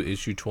up to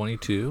issue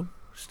 22.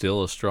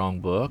 Still a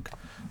strong book.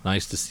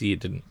 Nice to see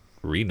it didn't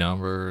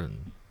renumber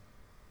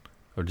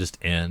or just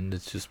end.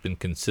 It's just been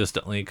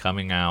consistently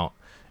coming out.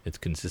 It's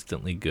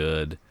consistently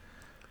good.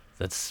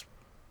 That's,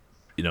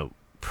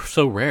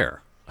 so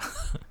rare,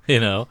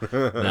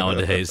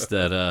 nowadays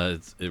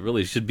that it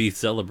really should be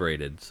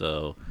celebrated.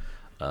 So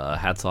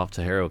hats off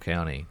to Harrow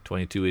County.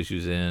 22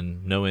 issues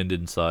in, no end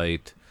in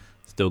sight.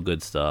 Still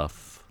good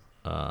stuff.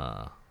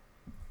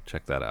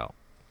 Check that out.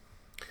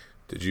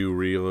 Did you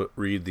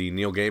read the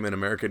Neil Gaiman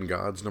American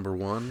Gods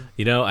 #1?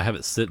 I have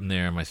it sitting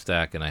there in my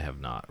stack, and I have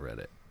not read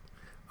it.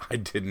 I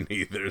didn't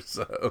either,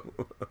 so...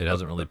 It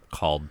hasn't really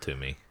called to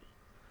me.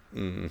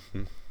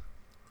 Mm-hmm.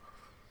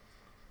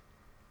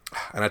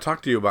 And I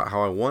talked to you about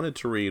how I wanted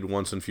to read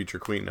Once and Future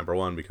Queen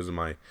 #1 because of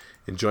my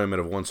enjoyment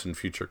of Once and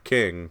Future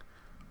King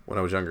when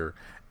I was younger.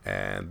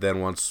 And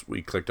then once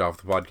we clicked off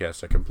the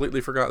podcast, I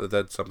completely forgot that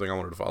that's something I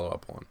wanted to follow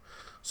up on.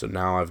 So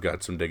now I've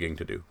got some digging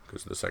to do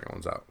because the second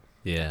one's out.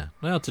 Yeah.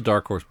 Well, it's a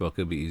Dark Horse book.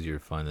 It'll be easier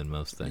to find than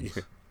most things.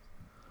 Yeah.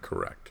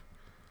 Correct.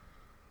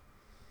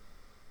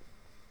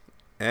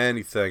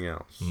 Anything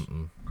else?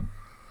 Mm-mm.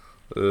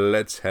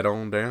 Let's head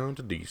on down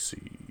to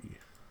DC.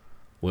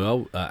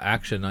 Well,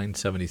 Action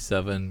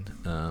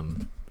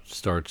 977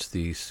 starts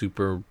the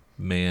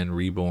Superman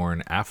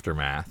Reborn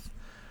Aftermath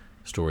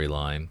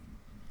storyline.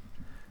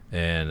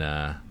 And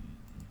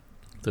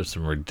there's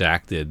some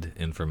redacted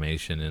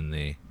information in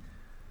the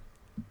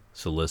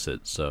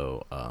solicit,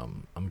 so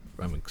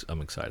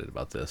I'm excited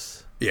about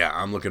this. Yeah,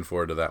 I'm looking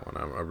forward to that one.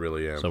 I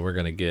really am. So we're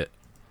gonna get,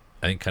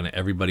 I think, kind of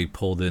everybody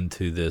pulled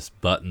into this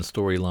Button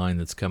storyline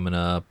that's coming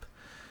up,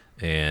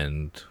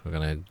 and we're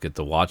gonna get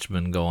the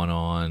Watchmen going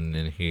on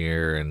in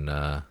here,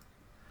 and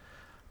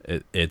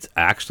it's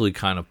actually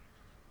kind of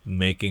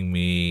making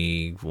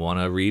me want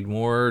to read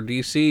more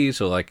DC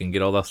so I can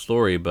get all that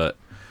story, but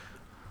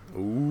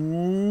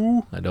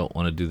Ooh. I don't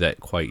want to do that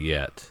quite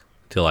yet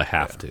till I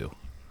have to.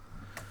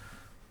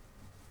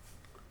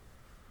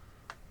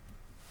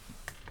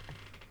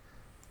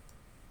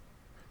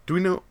 Do we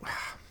know?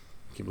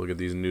 Keep looking at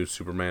these new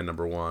Superman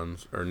number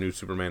ones or new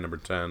Superman number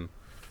 10.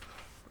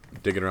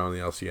 Digging around the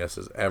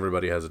LCSs,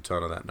 everybody has a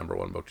ton of that number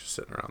one book just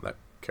sitting around. That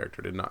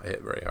character did not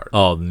hit very hard.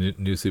 Oh, the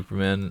new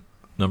Superman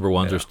number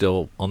ones are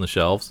still on the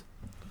shelves?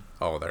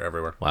 Oh, they're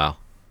everywhere. Wow.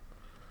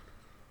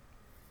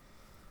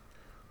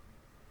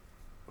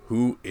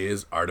 Who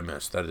is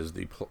Artemis? That is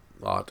the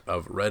plot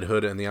of Red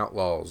Hood and the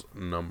Outlaws,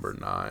 number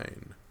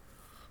 9.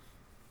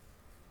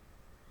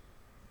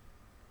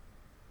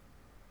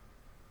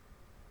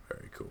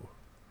 Very cool.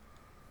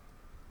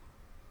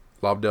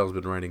 Lobdell's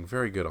been writing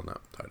very good on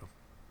that title.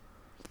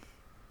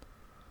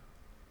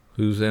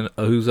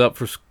 Who's up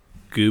for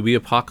Scooby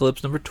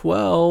Apocalypse number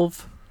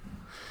 12?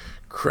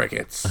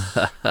 Crickets.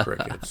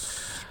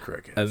 Crickets.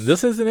 Crickets. And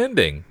this isn't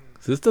ending.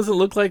 This doesn't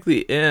look like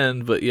the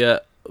end, but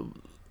yet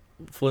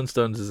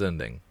Flintstones is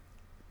ending.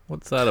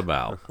 What's that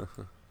about?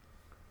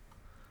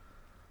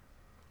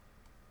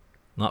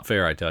 Not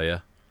fair, I tell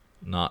you.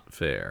 Not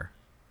fair.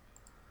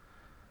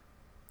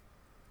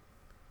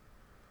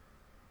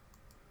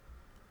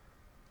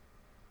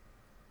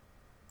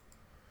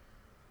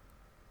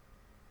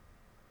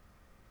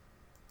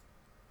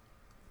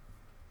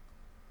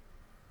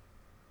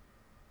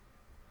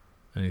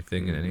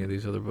 Anything in any of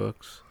these other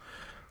books?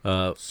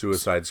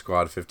 Suicide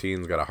Squad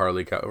 15's got a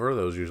Harley cover.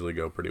 Those usually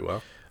go pretty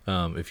well.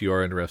 If you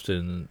are interested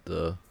in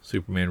the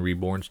Superman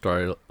Reborn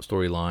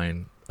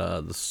storyline,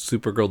 the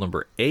Supergirl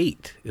number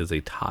 8 is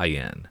a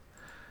tie-in.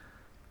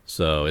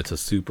 So it's a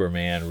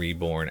Superman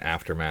Reborn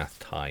Aftermath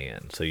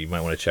tie-in. So you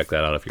might want to check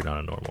that out if you're not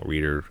a normal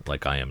reader.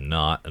 Like I am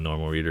not a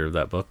normal reader of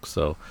that book,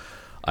 so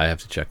I have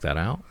to check that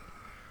out.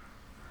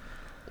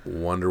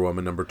 Wonder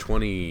Woman number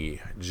 20,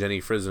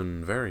 Jenny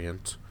Frison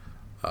variant.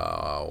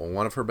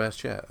 One of her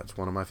best yet. That's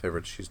one of my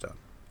favorites she's done.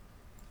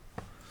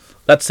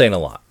 That's saying a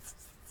lot.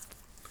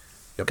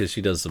 Yep. Because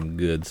she does some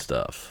good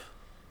stuff.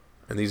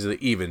 And these are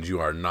the evens. You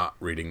are not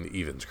reading the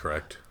evens,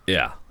 correct?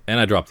 Yeah,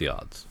 and I dropped the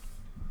odds.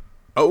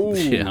 Oh!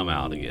 Yeah, I'm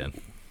out again.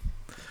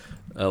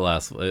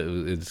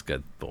 It just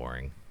got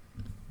boring.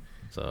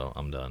 So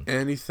I'm done.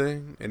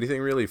 Anything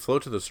really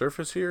float to the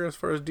surface here as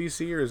far as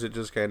DC, or is it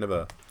just kind of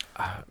a...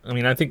 I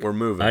mean, I think we're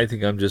moving. I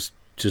think I'm just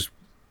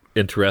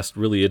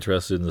really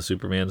interested in the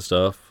Superman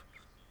stuff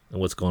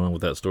and what's going on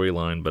with that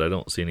storyline, but I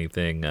don't see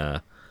anything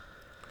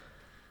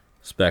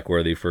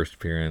spec-worthy first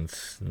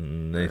appearance,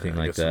 anything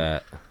like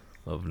that.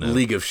 Of note.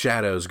 League of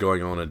Shadows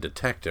going on a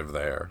detective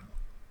there.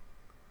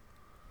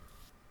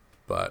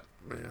 But,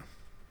 yeah.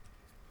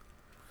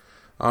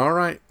 All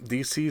right,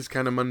 DC's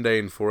kind of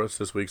mundane for us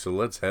this week, so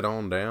let's head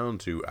on down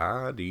to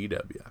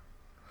IDW.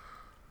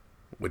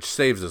 Which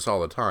saves us all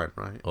the time,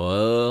 right?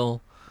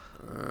 Well,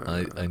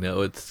 I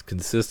know it's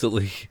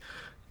consistently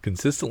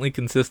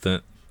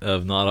consistent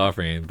of not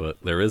offering, but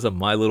there is a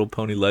My Little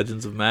Pony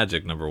Legends of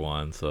Magic number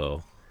 1,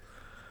 so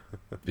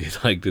if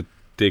you'd like to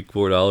take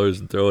 $4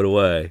 and throw it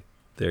away,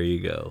 there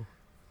you go.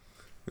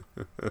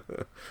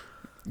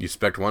 You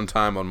spec'd one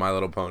time on My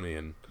Little Pony,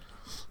 and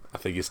I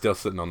think you're still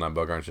sitting on that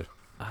book, aren't you?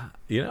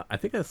 I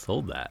think I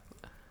sold that.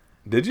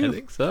 Did you? I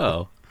think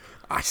so.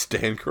 I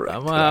stand corrected.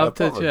 I'm going to have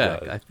to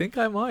check. I think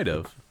I might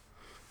have.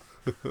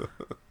 I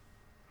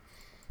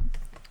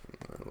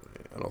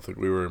don't think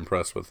we were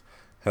impressed with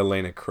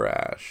Helena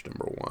Crash,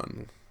 number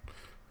 1.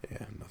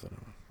 Yeah, nothing.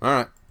 All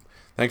right.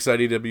 Thanks,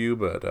 IDW,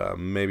 but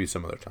maybe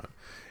some other time.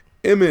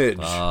 Image.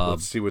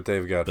 Let's see what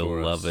they've got for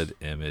us. Beloved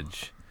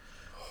Image.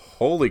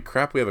 Holy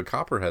crap, we have a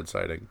Copperhead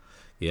sighting.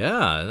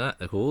 Yeah,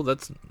 cool.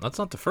 That's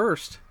not the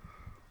first.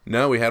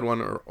 No, we had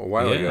one a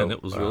while ago. Yeah, and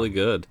it was really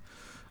good.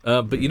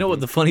 But you know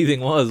what the funny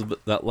thing was?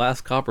 That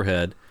last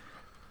Copperhead,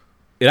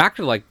 it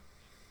acted like,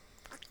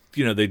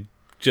 they'd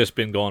just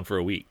been gone for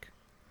a week.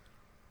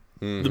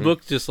 Mm-hmm. The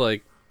book's just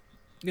like,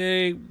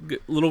 yay,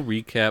 little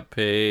recap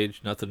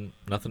page, nothing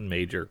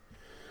major.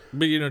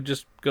 But,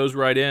 just goes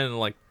right in and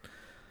like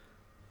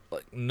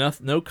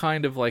no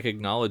kind of like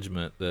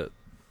acknowledgement that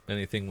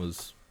anything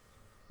was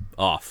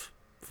off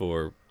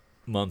for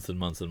months and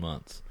months and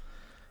months,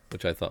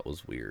 which I thought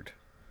was weird.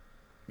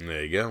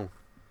 There you go.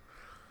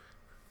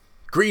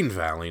 Green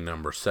Valley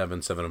number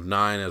 7 of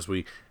 9 as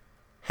we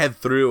head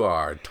through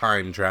our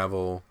time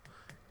travel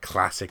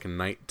classic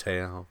night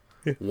tale.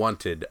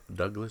 Wanted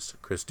Douglas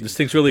Christie. This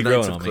thing's really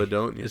growing on me.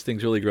 This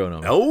thing's really growing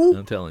on me. Oh,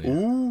 I'm telling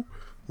you.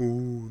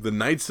 Ooh. The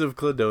Knights of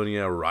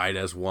Cladonia ride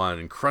as one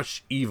and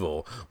crush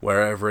evil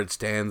wherever it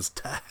stands.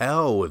 To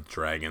hell with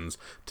dragons.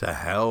 To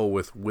hell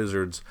with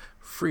wizards.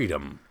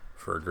 Freedom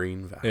for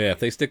Green Valley. Yeah, if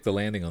they stick the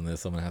landing on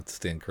this, I'm going to have to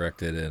stand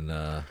corrected and,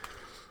 I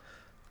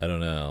don't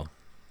know,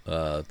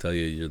 tell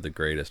you you're the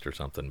greatest or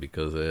something,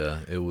 because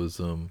it was,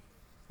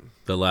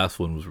 the last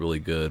one was really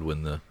good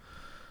when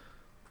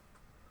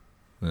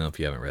Well, if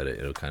you haven't read it,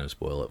 it'll kind of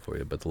spoil it for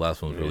you. But the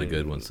last one was really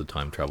good once the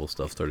time travel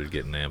stuff started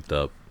getting amped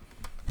up.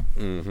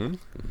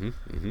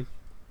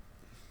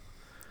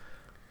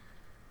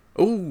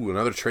 Oh,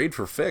 another trade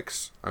for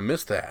Fix. I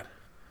missed that.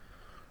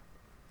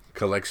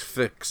 Collects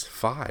Fix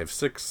 5,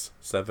 6,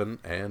 7,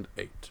 and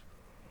 8.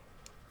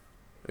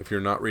 If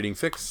you're not reading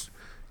Fix,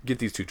 get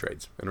these 2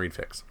 trades and read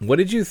Fix. What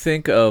did you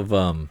think of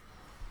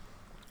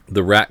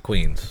the Rat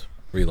Queens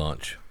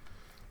relaunch?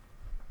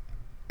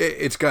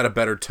 It's got a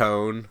better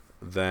tone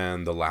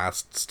than the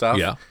last stuff.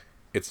 Yeah.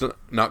 It's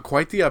not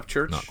quite the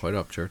Upchurch. Not quite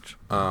Upchurch.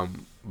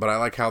 But I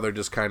like how they're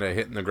just kind of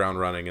hitting the ground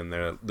running,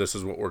 and this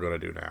is what we're going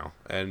to do now.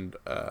 And,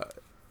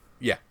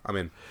 yeah, I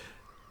mean...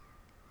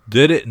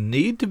 Did it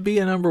need to be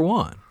a number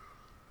 1?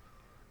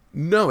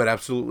 No, it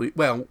absolutely...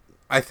 Well,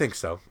 I think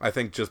so. I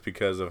think just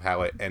because of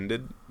how it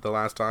ended the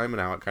last time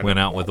and how it kind Went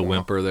of... out with a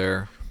whimper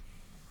there.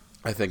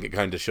 I think it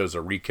kind of shows a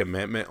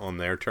recommitment on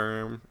their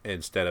term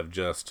instead of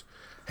just,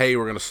 hey,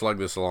 we're going to slug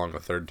this along a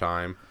third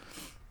time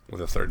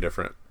with a third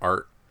different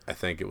art. I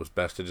think it was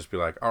best to just be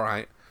like, all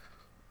right,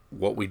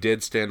 what we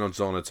did stand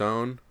on its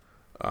own.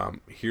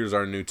 Here's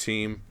our new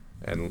team,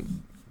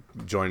 and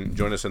join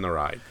us in the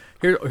ride.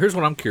 Here's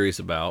what I'm curious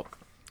about.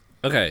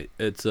 Okay,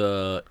 it's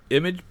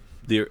Image.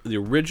 The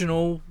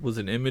original was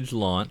an Image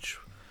launch.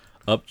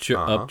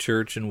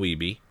 Upchurch and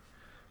Weeby.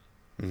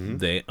 Mm-hmm.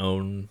 They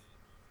own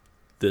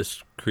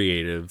this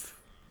creative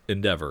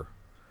endeavor.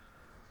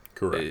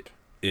 Correct.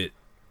 It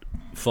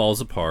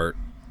falls apart,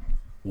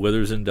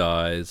 withers and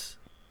dies,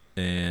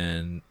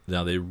 and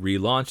now they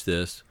relaunch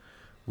this.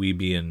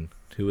 Weeby and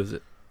who is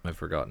it? I've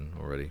forgotten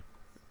already.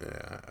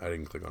 Yeah, I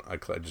didn't click on. I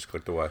just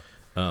clicked away.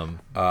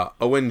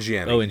 Owen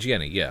Gianni. Owen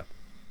Gianni, yeah.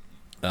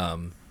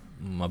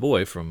 My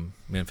boy from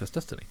Manifest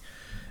Destiny,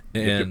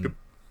 and Yep.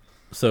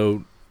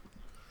 so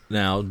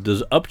now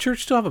does Upchurch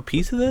still have a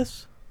piece of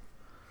this?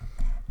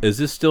 Is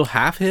this still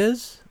half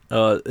his?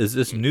 Is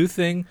this new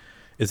thing?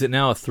 Is it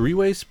now a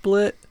 3-way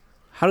split?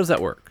 How does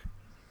that work?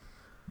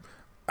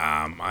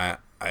 I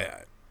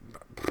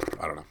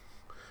don't know.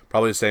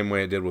 Probably the same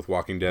way it did with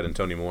Walking Dead and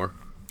Tony Moore.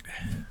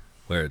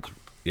 Where it's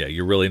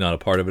you're really not a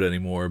part of it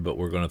anymore, but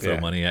we're going to throw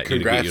money at you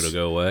to get you to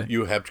go away.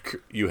 You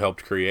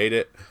helped create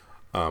it,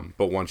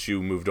 but once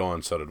you moved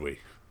on, so did we.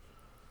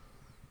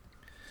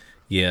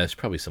 Yeah, it's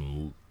probably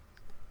some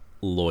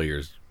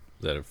lawyers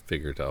that have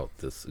figured out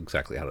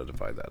exactly how to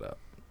divide that up.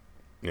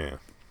 Yeah.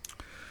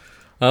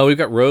 We've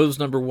got Rose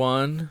number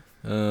 1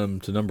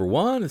 to number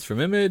 1. It's from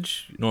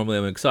Image. Normally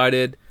I'm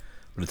excited,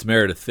 but it's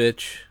Meredith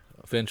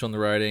Finch on the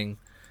writing,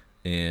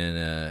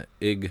 and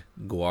Ig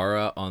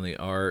Guara on the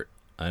art.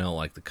 I don't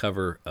like the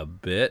cover a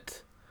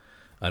bit.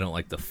 I don't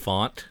like the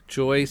font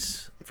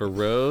choice for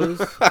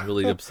Rose. I'm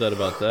really upset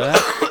about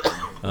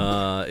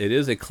that. It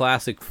is a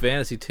classic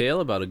fantasy tale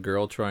about a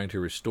girl trying to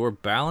restore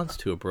balance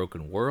to a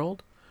broken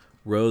world.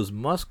 Rose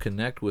must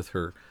connect with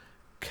her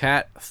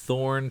cat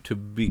Thorn to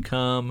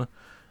become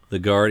the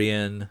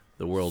guardian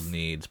the world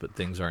needs, but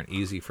things aren't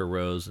easy for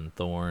Rose and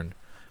Thorn.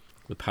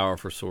 The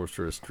powerful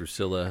sorceress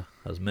Drusilla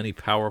has many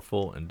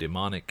powerful and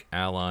demonic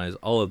allies,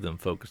 all of them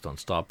focused on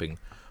stopping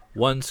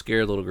one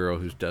scared little girl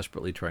who's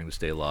desperately trying to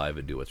stay alive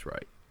and do what's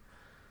right.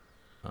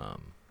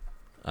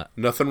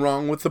 Nothing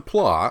wrong with the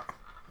plot.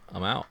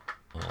 I'm out.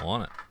 I don't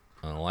want it.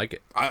 I don't like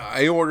it.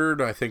 I ordered,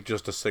 I think,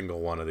 just a single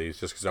one of these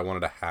just because I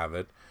wanted to have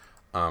it.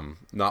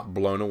 Not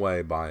blown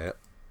away by it.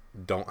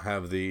 Don't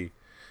have the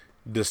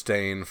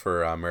disdain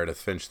for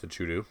Meredith Finch that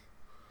you do.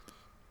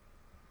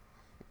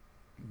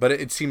 But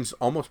it seems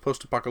almost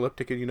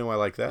post-apocalyptic, and you know I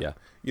like that. Yeah.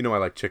 You know I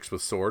like chicks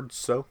with swords,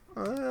 so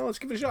let's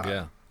give it a shot.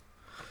 Yeah.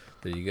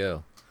 There you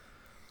go.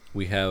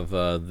 We have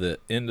the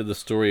end of the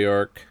story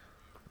arc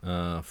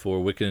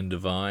for Wicked and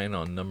Divine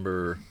on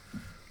number...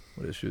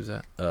 What issue is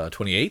that?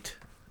 28.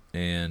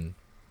 And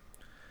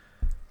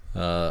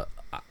the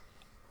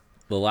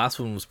last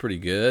one was pretty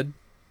good.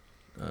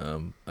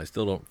 I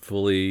still don't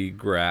fully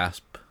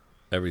grasp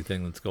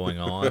everything that's going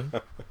on.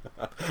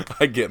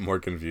 I get more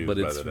confused But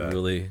by it's that.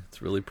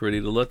 really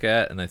pretty to look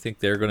at, and I think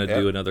they're going to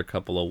do another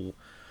couple of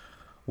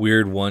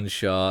weird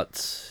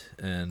one-shots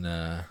and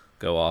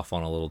go off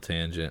on a little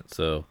tangent.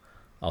 So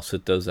I'll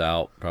sit those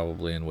out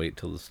probably and wait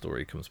till the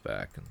story comes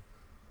back and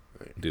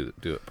do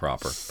it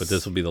proper. But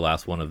this will be the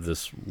last one of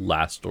this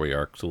last story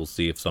arc, so we'll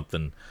see if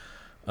something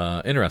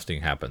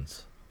interesting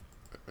happens.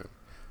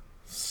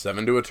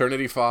 7 to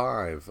Eternity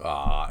 5.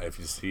 If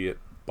you see it,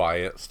 buy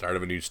it. Start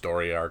of a new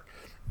story arc.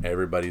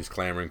 Everybody's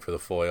clamoring for the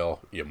foil.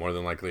 You more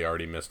than likely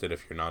already missed it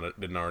if you're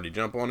didn't already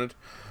jump on it.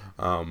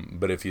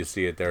 But if you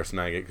see it there,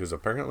 snag it, because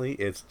apparently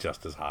it's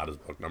just as hot as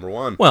book number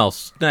 1. Well,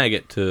 snag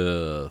it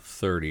to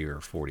 $30 or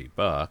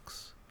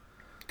 $40.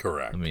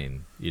 Correct. I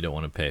mean, you don't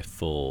want to pay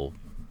full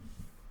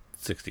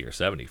 60 or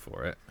 70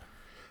 for it.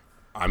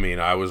 I mean,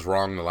 I was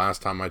wrong the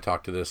last time I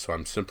talked to this, so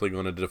I'm simply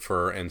going to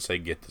defer and say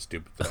get the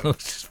stupid thing.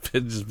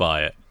 Just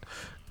buy it.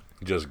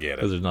 Just get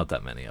Because it. there's not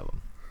that many of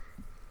them.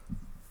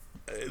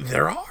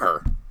 There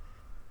are.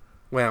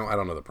 Well, I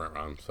don't know the print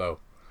run, so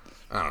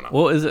I don't know.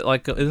 Well, isn't it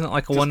like a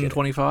Just 1 in get it.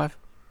 25?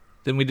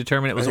 Didn't we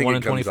determine it was a 1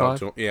 in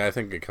 25? Yeah, I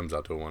think it comes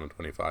out to a 1 in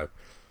 25.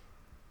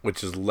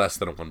 which is less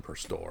than one per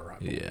store. I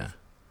believe. Yeah.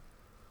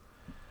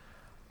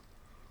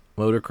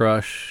 Motor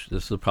Crush.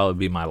 This will probably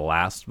be my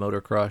last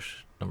Motor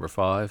Crush, number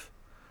 5.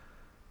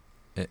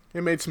 It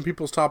made some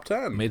people's top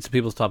 10. Made some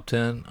people's top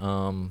 10.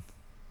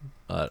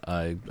 But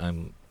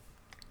I'm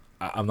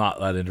not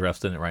that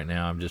interested in it right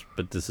now.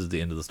 But this is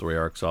the end of the story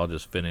arc, so I'll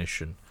just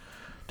finish and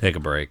take a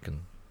break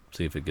and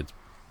see if it gets.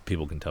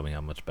 People can tell me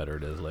how much better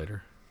it is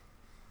later.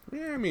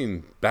 Yeah, I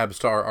mean,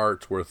 Babstar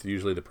art's worth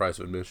usually the price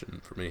of admission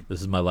for me. This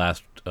is my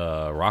last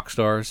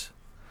Rockstars.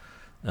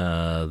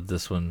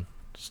 This one,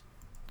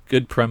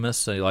 good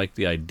premise. I like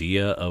the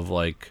idea of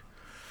like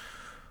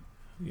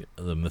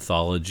the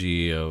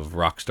mythology of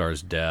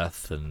Rockstar's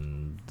death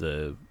and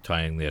the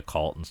tying the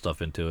occult and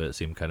stuff into it. It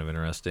seemed kind of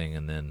interesting.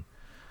 And then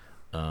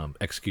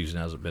Execution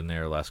hasn't been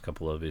there the last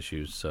couple of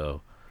issues,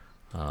 so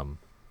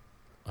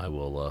I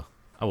will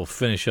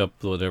finish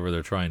up whatever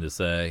they're trying to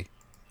say,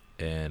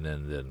 and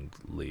then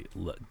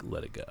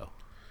let it go.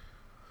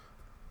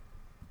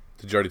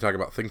 Did you already talk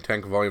about Think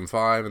Tank Volume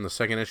 5 and the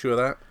second issue of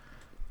that?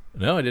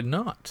 No, I did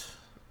not.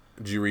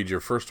 Did you read your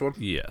first one?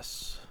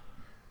 Yes.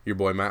 Your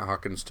boy Matt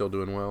Hawkins still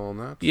doing well on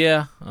that?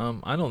 Yeah.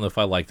 I don't know if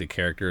I like the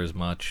character as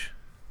much.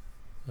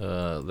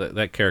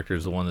 That character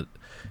is the one that...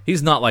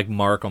 He's not like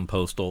Mark on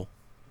Postal,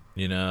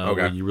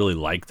 where you really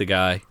like the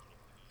guy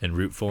and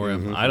root for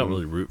him. Mm-hmm, I don't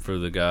really root for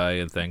the guy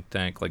in Think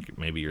Tank like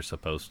maybe you're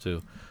supposed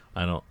to.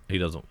 He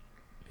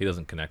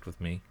doesn't connect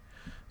with me.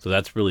 So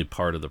that's really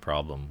part of the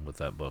problem with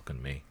that book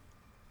and me.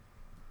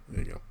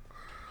 There you go.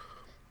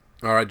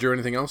 All right, Drew,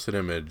 anything else at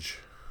Image?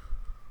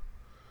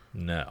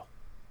 No.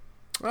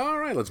 All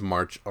right, let's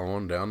march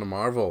on down to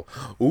Marvel.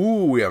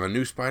 Ooh, we have a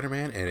new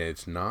Spider-Man, and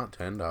it's not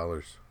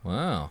 $10.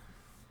 Wow.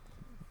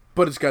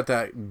 But it's got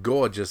that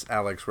gorgeous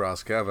Alex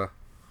Ross cover.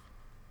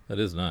 That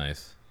is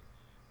nice.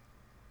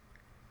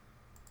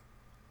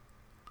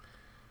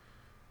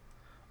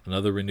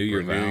 Another Renew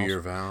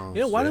Your Vows.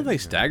 Why don't they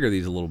stagger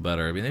these a little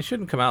better? I mean, they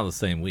shouldn't come out the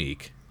same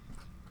week.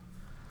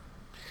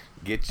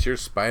 Get your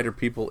Spider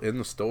people in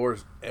the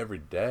stores every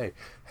day.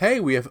 Hey,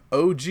 we have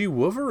OG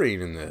Wolverine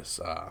in this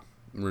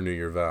Renew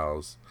Your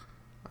Vows.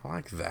 I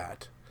like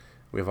that.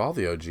 We have all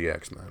the OG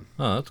X-Men.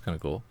 Oh, that's kind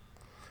of cool.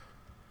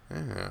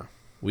 Yeah.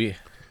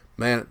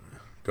 Man,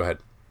 go ahead.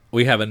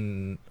 We have Are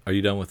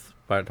you done with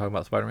talking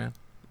about Spider-Man?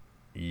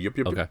 Yep.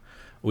 Okay.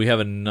 We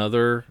have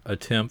another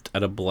attempt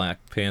at a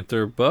Black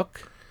Panther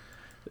book.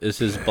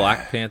 This is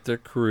Black Panther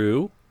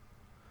Crew.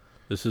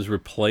 This is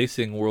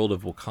replacing World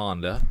of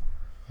Wakanda,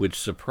 which,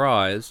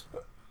 surprise,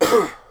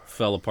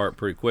 fell apart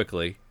pretty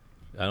quickly.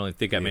 I don't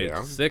think I made it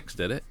to 6,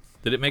 did it?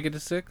 Did it make it to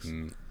 6?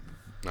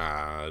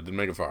 Nah, it didn't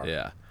make it far.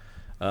 Yeah.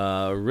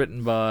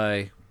 Written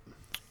by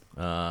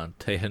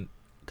Ta-Nehisi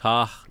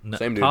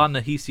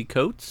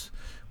Coates,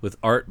 with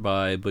art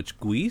by Butch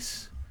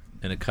Guice,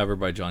 and a cover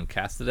by John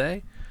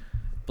Cassaday.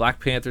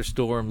 Black Panther,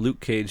 Storm, Luke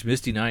Cage,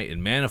 Misty Knight,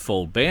 and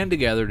Manifold band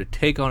together to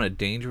take on a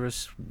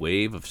dangerous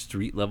wave of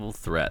street-level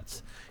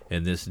threats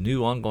in this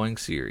new ongoing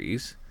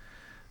series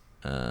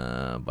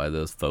by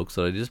those folks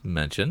that I just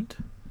mentioned.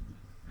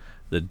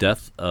 The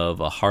death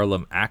of a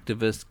Harlem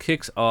activist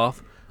kicks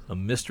off a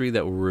mystery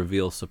that will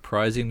reveal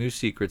surprising new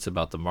secrets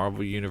about the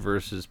Marvel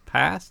Universe's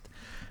past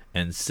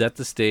and set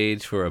the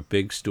stage for a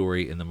big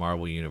story in the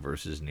Marvel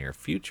Universe's near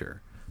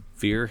future.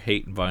 Fear,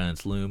 hate, and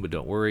violence loom, but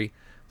don't worry,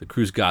 the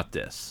crew's got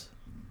this.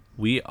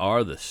 We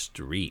are the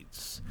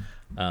streets.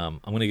 I'm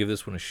going to give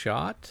this one a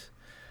shot.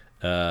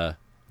 Is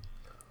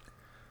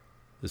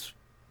this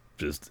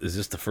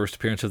the first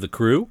appearance of the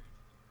crew?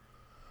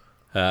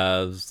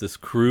 Has this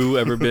crew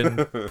ever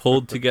been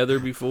pulled together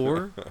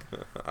before?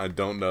 I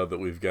don't know that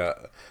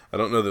I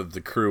don't know that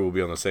the crew will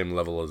be on the same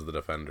level as the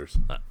Defenders.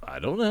 I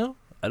don't know.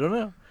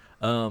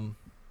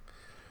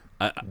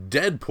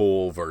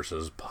 Deadpool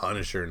versus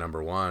Punisher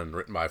 #1,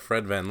 written by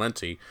Fred Van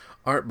Lente,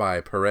 art by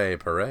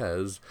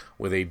Perez,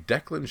 with a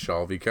Declan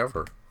Shalvey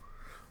cover.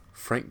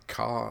 Frank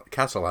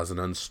Castle has an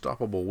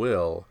unstoppable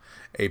will,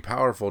 a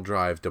powerful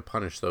drive to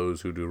punish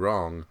those who do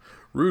wrong,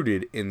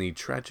 rooted in the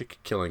tragic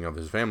killing of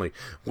his family.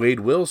 Wade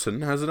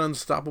Wilson has an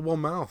unstoppable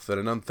mouth and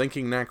an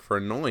unthinking knack for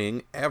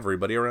annoying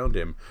everybody around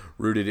him,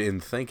 rooted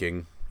in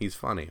thinking he's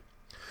funny.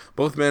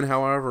 Both men,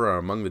 however, are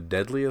among the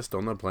deadliest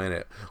on the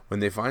planet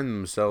when they find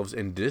themselves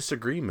in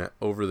disagreement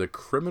over the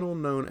criminal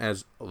known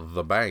as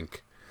the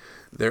Bank.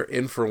 They're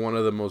in for one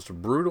of the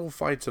most brutal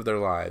fights of their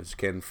lives.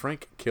 Can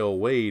Frank kill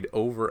Wade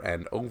over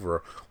and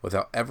over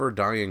without ever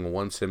dying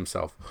once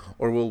himself?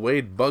 Or will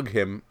Wade bug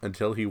him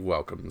until he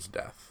welcomes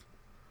death?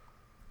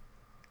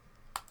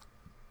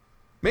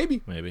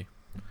 Maybe.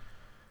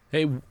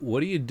 Hey,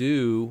 what do you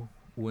do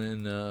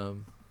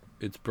when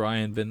it's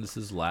Brian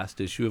Bendis'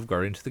 last issue of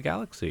Guardians of the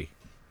Galaxy?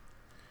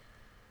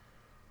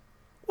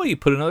 Well, you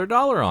put another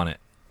 $1 on it,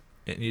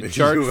 and you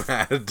charge. You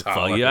add $1.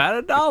 Well, you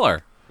add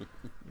 $1.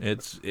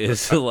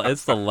 It's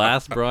the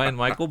last Brian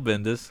Michael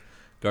Bendis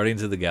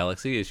Guardians of the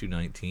Galaxy issue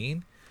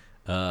 19.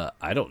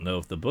 I don't know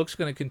if the book's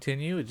going to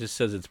continue. It just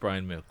says it's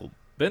Brian Michael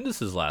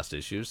Bendis' last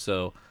issue,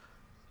 so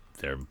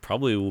there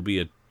probably will be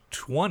a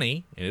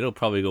 20, and it'll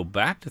probably go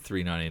back to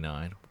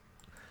 $3.99.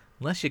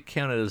 unless you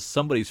count it as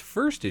somebody's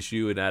first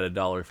issue and add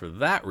 $1 for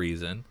that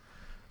reason.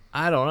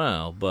 I don't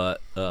know,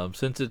 but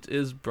since it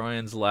is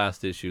Brian's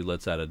last issue,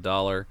 let's add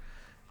 $1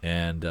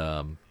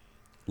 and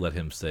let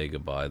him say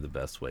goodbye the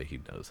best way he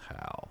knows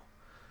how,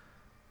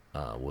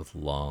 with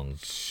long,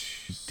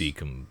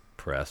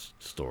 decompressed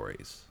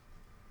stories.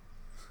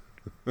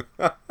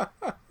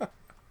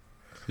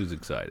 Who's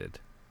excited?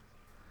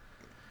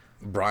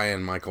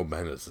 Brian Michael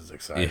Bendis is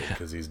excited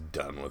because he's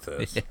done with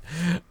this.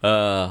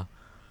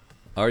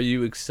 Are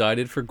you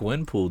excited for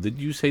Gwenpool? Did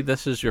you say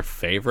this is your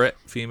favorite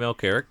female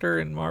character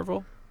in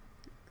Marvel?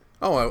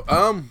 Oh,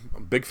 a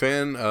big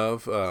fan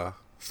of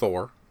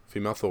Thor,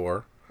 female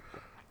Thor.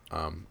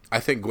 I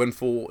think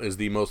Gwenpool is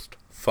the most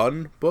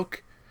fun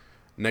book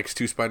next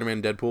to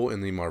Spider-Man, Deadpool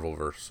in the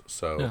Marvelverse.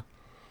 So,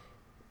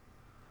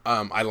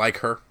 I like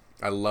her.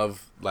 I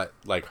love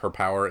like her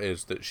power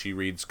is that she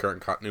reads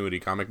current continuity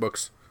comic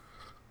books.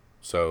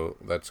 So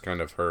that's kind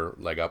of her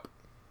leg up.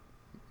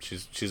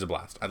 She's a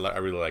blast. I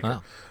really like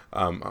her.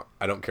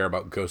 I don't care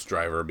about Ghost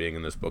Driver being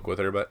in this book with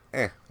her, but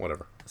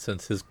whatever.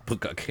 Since his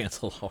book got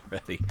canceled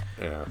already.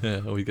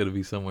 Yeah, we got to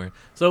be somewhere.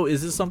 So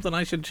is this something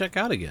I should check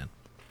out again?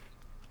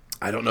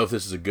 I don't know if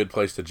this is a good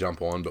place to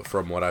jump on, but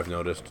from what I've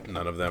noticed,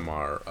 none of them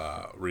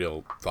are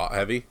real thought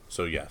heavy.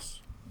 So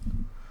yes.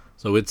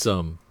 So it's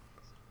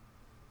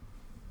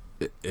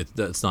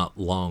it's not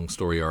long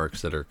story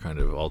arcs that are kind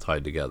of all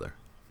tied together.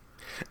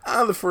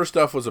 The first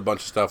stuff was a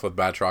bunch of stuff with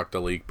Batroc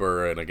the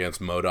Leaper and against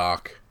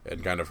MODOK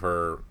and kind of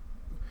her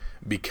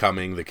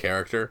becoming the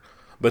character.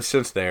 But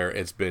since there,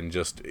 it's been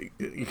just,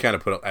 you kind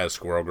of put it as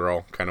Squirrel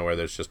Girl, kind of where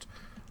there's just,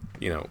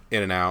 in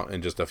and out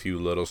and just a few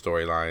little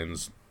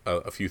storylines,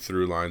 a few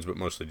through lines, but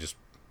mostly just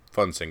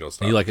fun single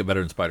stuff. You like it better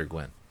than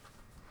Spider-Gwen?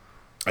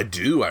 I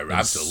do. I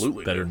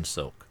absolutely better do. than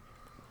Silk.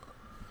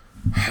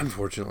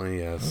 Unfortunately,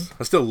 yes.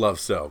 I still love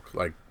Silk.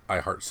 Like, I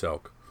heart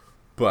Silk.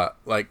 But,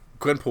 like,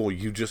 Gwenpool,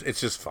 it's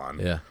just fun.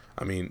 Yeah.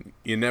 I mean,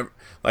 you never,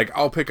 like,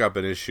 I'll pick up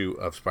an issue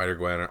of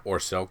Spider-Gwen or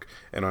Silk,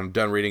 and when I'm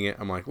done reading it,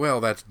 I'm like,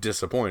 well, that's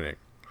disappointing.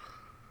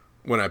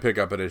 When I pick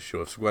up an issue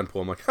of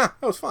Gwenpool, I'm like, that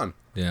was fun.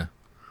 Yeah.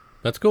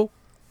 That's cool.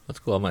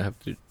 I might have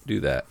to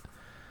do that.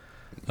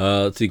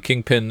 Let's see,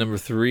 Kingpin number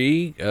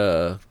 3,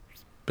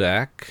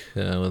 back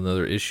with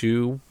another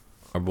issue.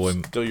 Our boy.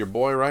 Still your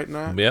boy right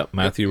now? Yep,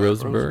 Matthew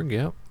Rosenberg,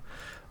 yep.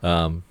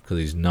 Because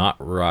he's not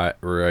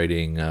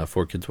writing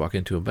 4 Kids Walk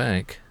Into a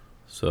Bank.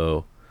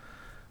 So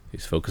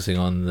he's focusing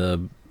on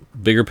the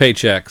bigger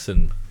paychecks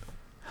and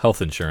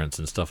health insurance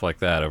and stuff like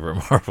that over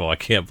at Marvel. I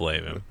can't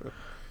blame him.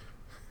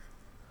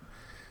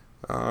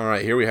 All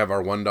right, here we have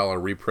our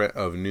 $1 reprint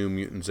of New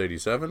Mutants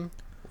 87,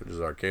 which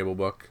is our cable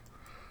book.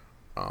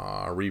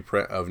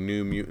 Reprint of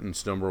New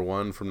Mutants number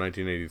 1 from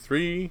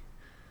 1983.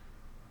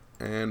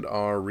 And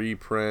our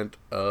reprint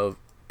of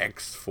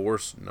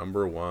X-Force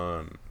number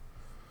 1.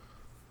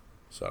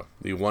 So,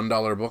 the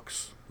 $1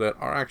 books that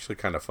are actually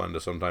kind of fun to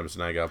sometimes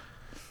snag up.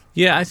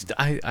 Yeah,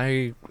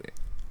 I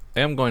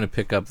am going to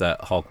pick up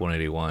that Hulk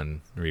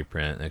 181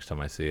 reprint next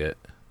time I see it.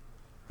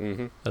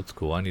 Mm-hmm. That's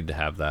cool. I need to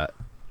have that.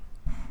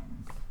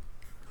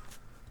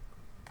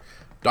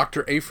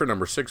 Dr. Aphra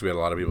number 6. We had a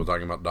lot of people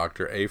talking about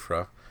Dr.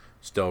 Aphra.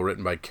 Still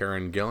written by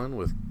Karen Gillan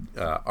with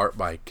art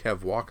by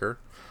Kev Walker.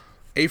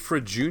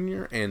 Aphra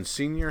Jr. and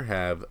Sr.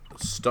 have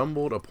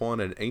stumbled upon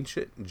an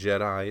ancient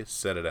Jedi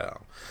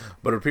citadel,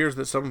 but it appears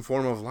that some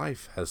form of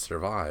life has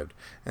survived,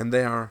 and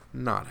they are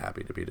not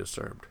happy to be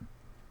disturbed.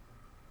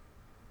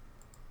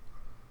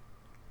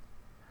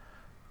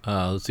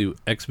 Let's see,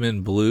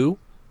 X-Men Blue.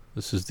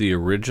 This is the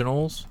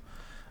originals.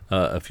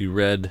 If you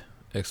read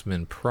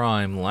X-Men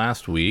Prime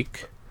last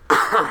week,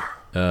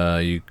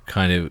 you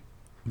kind of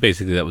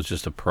basically that was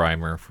just a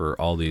primer for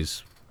all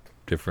these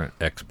different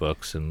X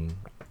books. And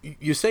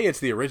you say it's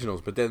the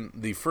originals, but then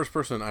the first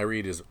person I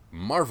read is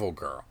Marvel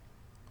Girl.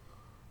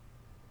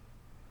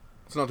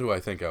 It's not who I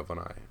think of when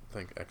I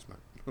think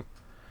X-Men.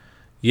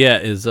 Yeah,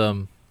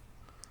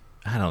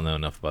 I don't know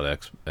enough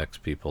about X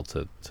people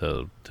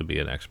to be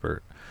an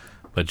expert.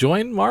 But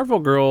join Marvel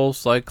Girl,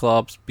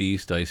 Cyclops,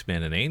 Beast,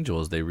 Iceman, and Angel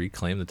as they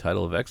reclaim the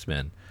title of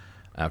X-Men.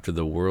 After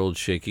the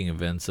world-shaking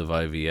events of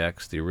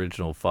IVX, the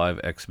original 5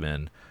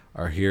 X-Men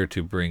are here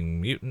to bring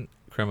mutant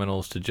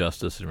criminals to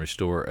justice and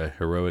restore a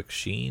heroic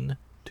sheen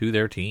to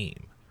their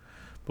team.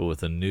 But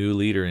with a new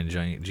leader in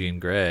Jean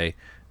Grey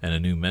and a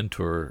new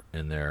mentor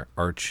in their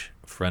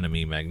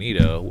arch-frenemy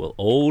Magneto, will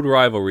old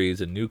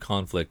rivalries and new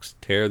conflicts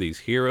tear these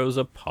heroes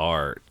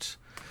apart?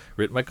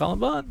 Written by Colin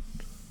Bunn,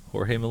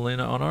 Jorge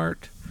Molina on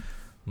art,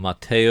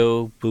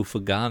 Matteo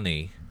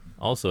Buffagani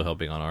also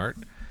helping on art,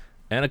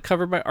 and a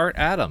cover by Art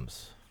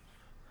Adams.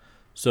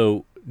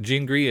 So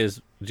Jean Grey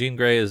is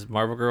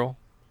Marvel Girl?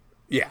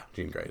 Yeah,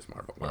 Jean Grey is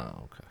Marvel Girl.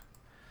 Oh, okay.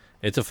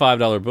 It's a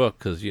 $5 book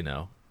because,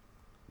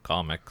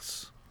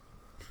 comics.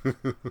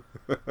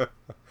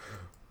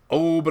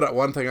 Oh, but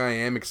one thing I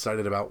am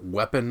excited about,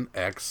 Weapon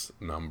X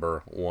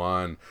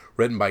 #1.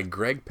 Written by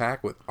Greg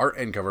Pak with art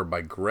and cover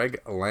by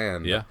Greg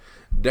Land. Yeah.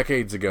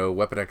 Decades ago,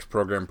 Weapon X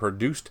program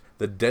produced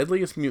the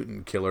deadliest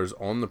mutant killers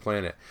on the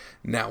planet.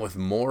 Now with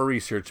more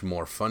research,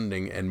 more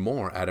funding, and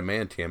more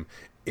adamantium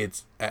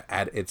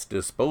at its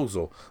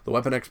disposal, the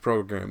Weapon X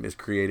program is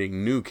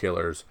creating new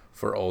killers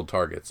for old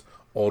targets.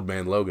 Old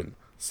Man Logan,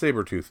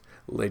 Sabretooth,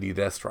 Lady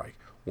Deathstrike.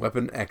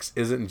 Weapon X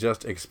isn't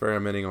just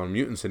experimenting on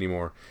mutants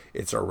anymore,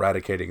 it's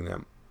eradicating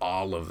them.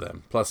 All of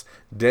them. Plus,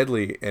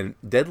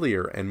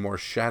 deadlier and more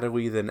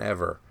shadowy than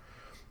ever.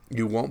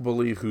 You won't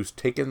believe who's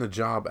taken the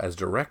job as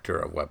director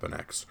of Weapon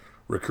X.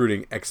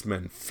 Recruiting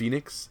X-Men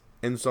Phoenix,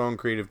 Ensign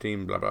creative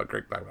team, blah, blah, blah,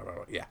 blah, blah,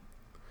 blah. Yeah.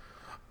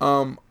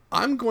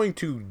 I'm going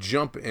to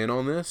jump in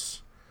on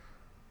this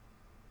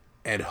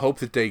and hope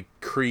that they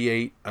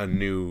create a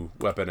new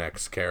Weapon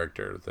X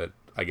character that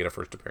I get a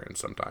first appearance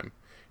sometime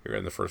here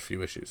in the first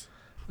few issues.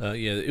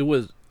 Yeah, it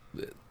was.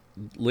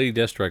 Lady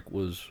Deathstrike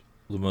was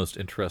the most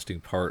interesting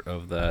part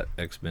of that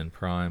X-Men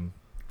Prime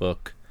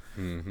book,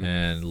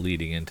 and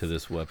leading into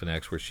this Weapon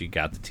X, where she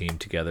got the team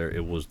together,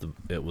 it was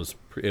kind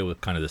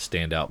of the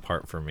standout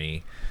part for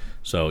me.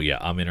 So yeah,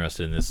 I'm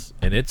interested in this,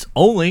 and it's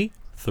only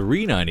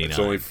 $3.99. It's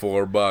only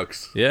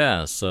 $4.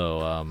 Yeah,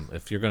 so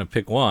if you're gonna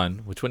pick one,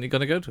 which one are you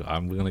gonna go to?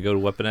 I'm gonna go to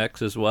Weapon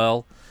X as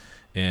well,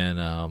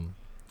 and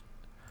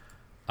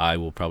I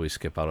will probably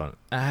skip out on.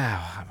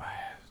 I'm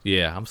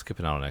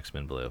skipping out on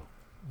X-Men Blue.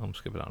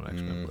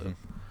 Blue.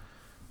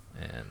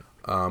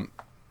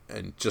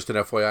 And just an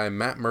FYI,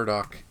 Matt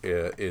Murdock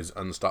is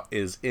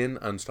in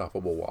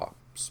Unstoppable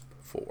Wasp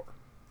 4.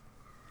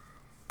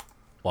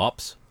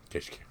 Wops? In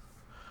case you care.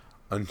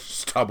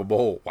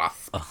 Unstoppable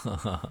Wasp.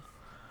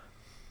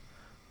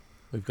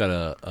 We've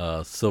got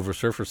a Silver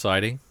Surfer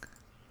sighting,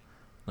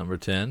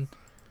 #10.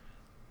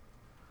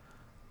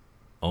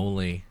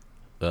 Only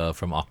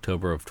from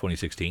October of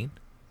 2016.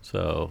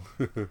 So,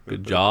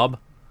 good job.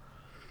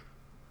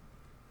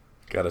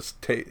 Gotta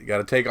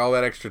take all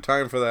that extra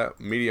time for that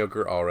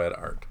mediocre all red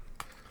art.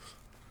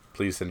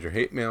 Please send your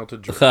hate mail to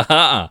Drew.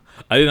 I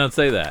did not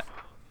say that.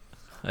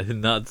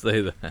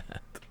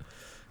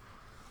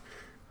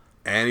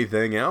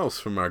 Anything else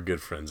from our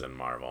good friends in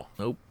Marvel?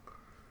 Nope.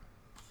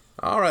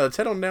 All right, let's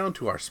head on down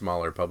to our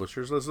smaller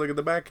publishers. Let's look at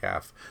the back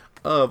half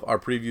of our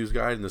previews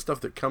guide and the stuff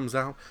that comes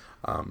out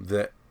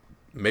that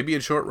may be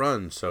in short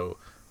run. So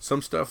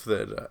some stuff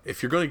that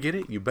if you're going to get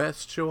it, you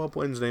best show up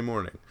Wednesday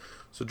morning.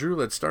 So, Drew,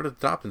 let's start at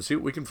the top and see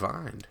what we can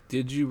find.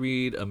 Did you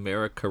read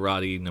America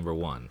Karate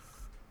 #1?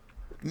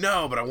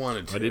 No, but I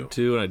wanted to. I did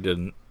too, and I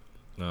didn't.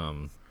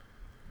 So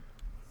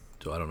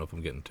I don't know if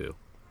I'm getting two.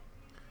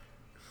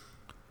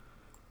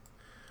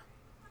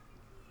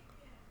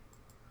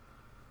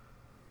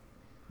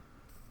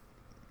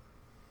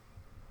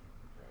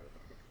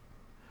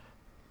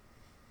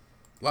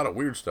 A lot of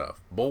weird stuff.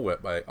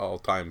 Bullwhip by All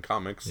Time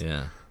Comics.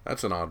 Yeah.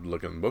 That's an odd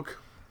looking book.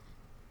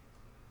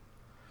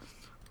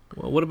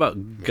 Well, what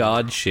about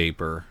God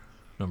Shaper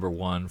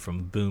 #1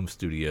 from Boom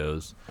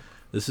Studios?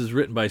 This is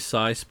written by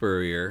Simon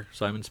Spurrier.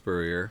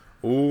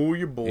 Oh,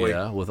 your boy.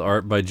 Yeah, with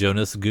art by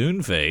Jonas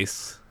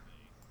Goonface.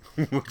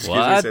 Excuse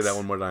What? me, say that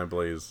one more time,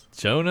 please.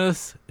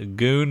 Jonas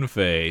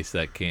Goonface.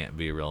 That can't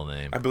be a real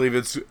name. I believe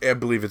it's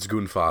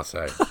Goonface.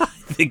 I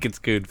think it's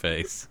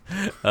Goonface.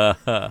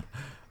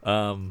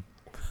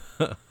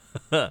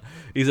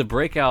 He's a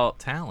breakout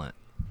talent,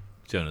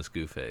 Jonas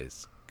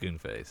Goonface.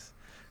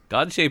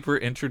 Godshaper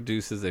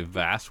introduces a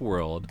vast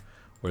world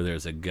where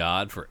there's a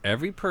god for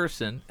every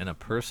person and a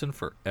person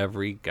for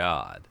every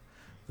god.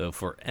 Though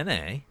for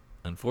NA,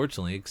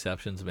 unfortunately,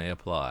 exceptions may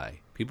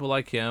apply. People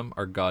like him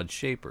are god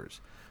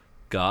shapers,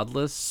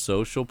 godless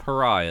social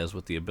pariahs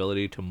with the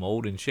ability to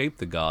mold and shape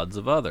the gods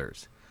of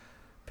others.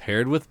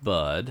 Paired with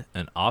Bud,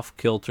 an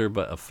off-kilter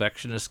but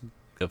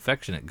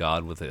affectionate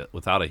god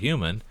without a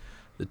human,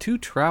 the two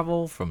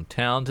travel from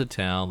town to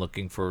town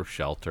looking for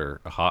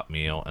shelter, a hot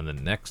meal, and the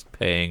next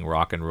paying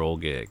rock and roll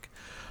gig.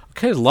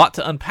 Okay, there's a lot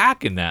to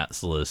unpack in that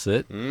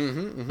solicit.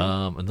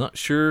 I'm not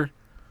sure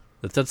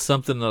that that's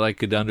something that I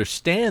could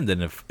understand in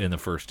the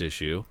first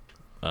issue.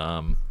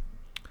 But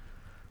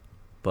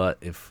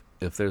if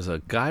there's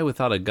a guy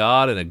without a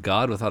god and a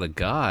god without a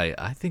guy,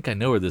 I think I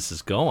know where this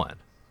is going.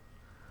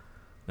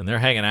 And they're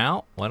hanging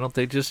out. Why don't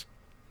they just,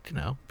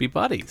 be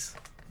buddies?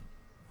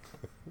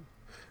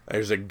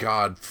 There's a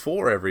god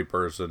for every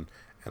person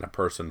and a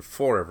person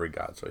for every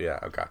god. So yeah,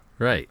 okay.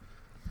 Right.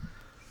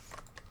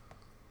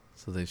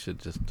 So they should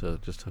just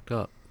hook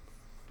up.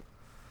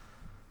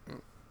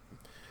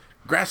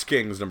 Grass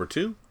Kings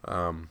 #2.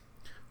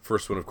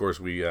 First one, of course,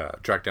 we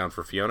tracked down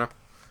for Fiona.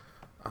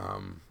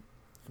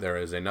 There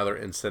is another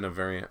incentive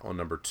variant on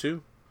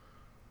 #2.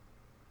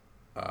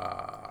 And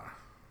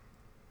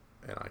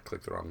I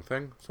clicked the wrong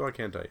thing, so I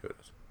can't tell you who it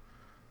is.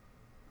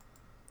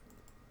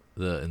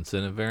 The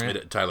incentive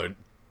variant? Tyler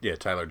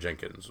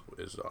Jenkins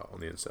is on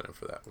the incentive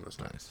for that one this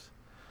time. Nice.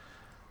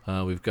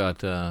 We've got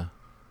the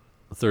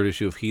third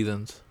issue of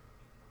Heathens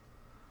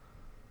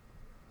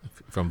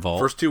from Vault.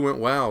 First two went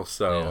well,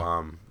 so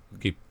Yeah.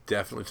 Keep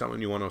Definitely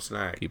something you want to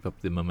snag. keep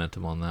up the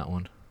momentum on that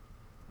one.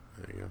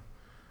 There you go.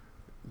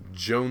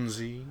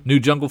 Jonesy. New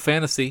Jungle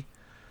Fantasy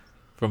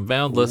from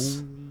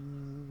Boundless.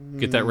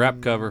 Get that wrap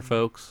cover,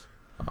 folks.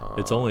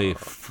 It's only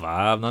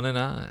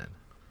 $5.99.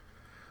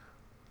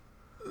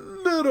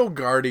 Little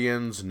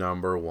Guardians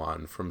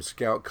 #1 from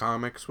Scout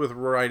Comics, with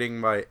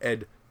writing by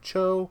Ed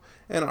Cho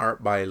and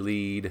art by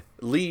Lee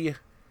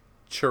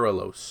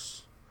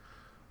Chirilos.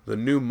 The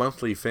new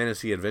monthly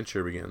fantasy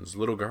adventure begins.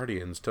 Little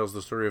Guardians tells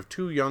the story of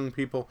two young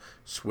people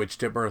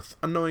switched at birth,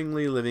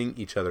 unknowingly living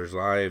each other's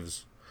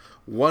lives.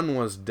 One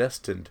was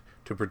destined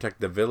to protect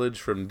the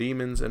village from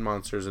demons and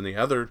monsters, and the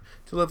other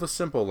to live a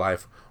simple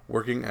life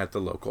working at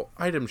the local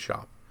item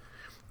shop.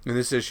 In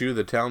this issue,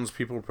 the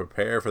townspeople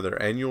prepare for their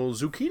annual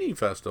Zucchini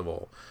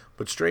Festival,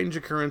 but strange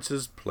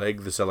occurrences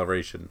plague the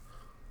celebration.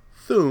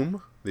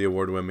 Thum, the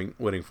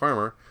award-winning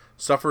farmer,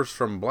 suffers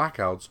from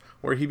blackouts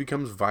where he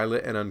becomes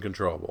violent and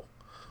uncontrollable,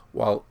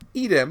 while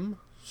Edem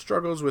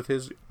struggles with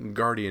his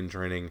guardian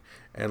training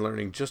and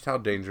learning just how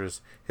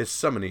dangerous his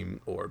summoning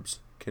orbs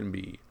can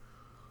be.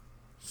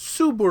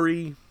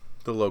 Suburi,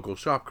 the local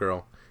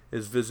shopgirl,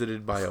 is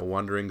visited by a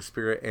wandering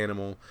spirit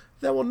animal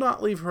that will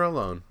not leave her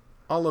alone,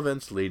 all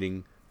events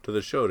leading to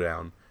the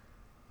showdown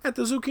at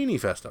the Zucchini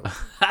Festival.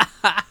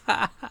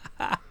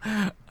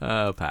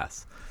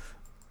 Pass.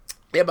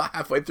 Yeah, about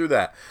halfway through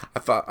that, I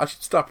thought I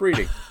should stop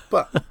reading.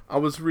 But I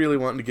was really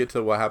wanting to get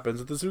to what happens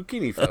at the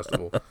Zucchini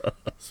Festival.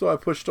 So I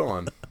pushed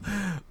on.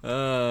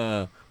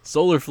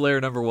 Solar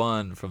Flare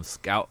 #1 from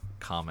Scout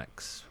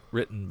Comics.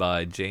 Written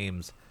by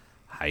James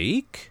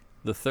Haik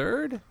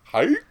III.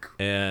 Hike?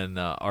 And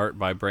art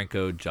by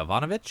Branko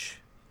Jovanovic.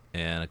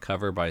 And a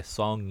cover by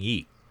Song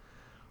Yi.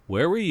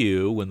 Where were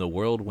you when the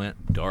world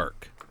went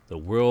dark? The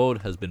world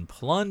has been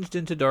plunged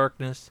into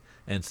darkness,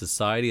 and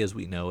society as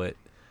we know it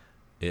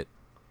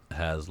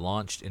has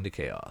launched into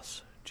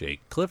chaos. Jake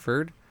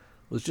Clifford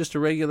was just a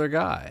regular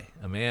guy,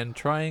 a man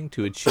trying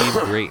to achieve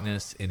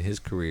greatness in his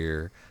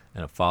career,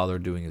 and a father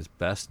doing his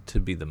best to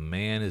be the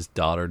man his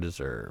daughter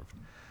deserved.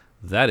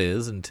 That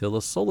is, until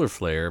a solar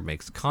flare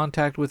makes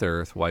contact with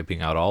Earth,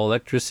 wiping out all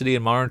electricity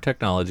and modern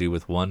technology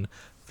with one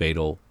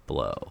fatal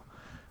blow.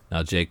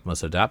 Now Jake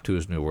must adapt to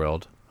his new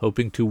world,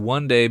 hoping to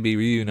one day be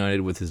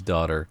reunited with his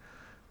daughter,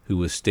 who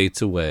was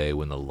states away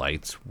when the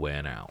lights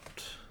went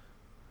out.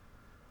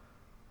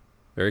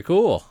 Very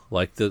cool.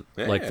 Like the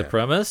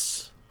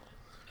premise.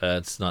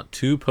 It's not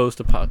too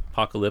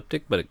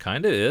post-apocalyptic, but it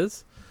kind of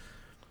is.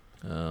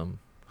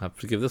 Have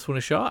to give this one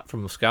a shot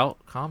from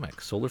Scout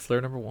Comics. Solar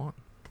Flare #1.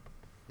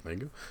 There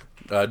you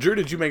go. Drew,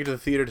 did you make it to the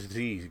theater to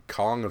see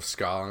Kong of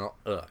Skull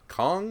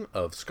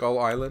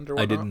Island or whatnot?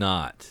 I did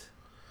not.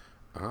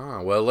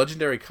 Well,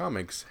 Legendary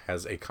Comics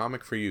has a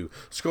comic for you.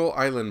 Skull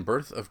Island,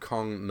 Birth of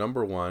Kong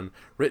 #1,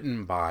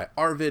 written by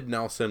Arvid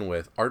Nelson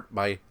with art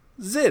by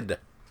Zid.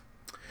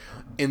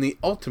 As the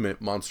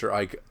ultimate monster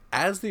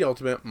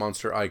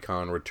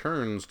icon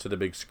returns to the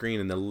big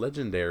screen in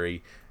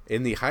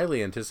the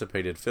highly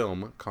anticipated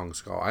film Kong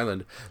Skull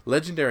Island,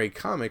 Legendary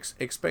Comics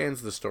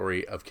expands the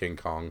story of King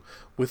Kong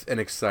with an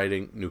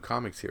exciting new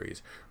comic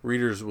series.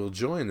 Readers will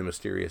join the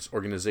mysterious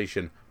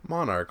organization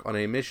Monarch on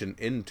a mission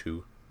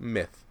into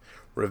myth,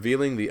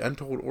 revealing the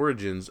untold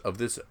origins of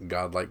this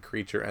godlike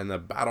creature and the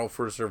battle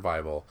for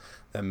survival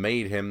that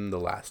made him the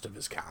last of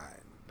his kind.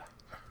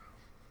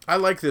 I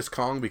like this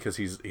Kong because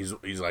he's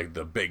like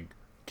the big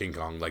King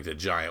Kong, like the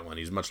giant one.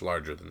 He's much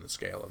larger than the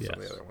scale of some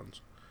of the other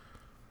ones.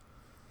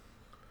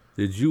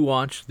 Did you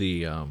watch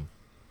the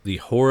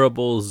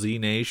horrible Z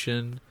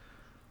Nation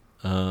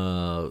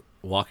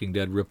Walking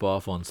Dead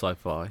ripoff on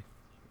Sci-Fi?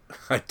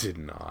 I did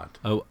not.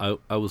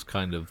 I was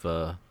kind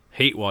of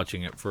hate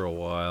watching it for a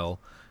while,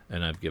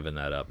 and I've given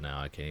that up now.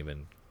 I can't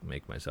even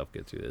make myself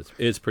get through this.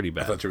 It's pretty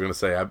bad. I thought you were going to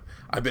say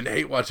I've been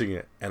hate watching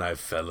it, and I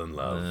fell in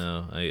love.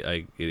 No,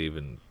 it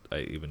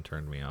even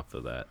turned me off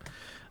of that.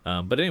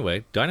 But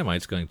anyway,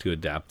 Dynamite's going to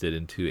adapt it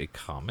into a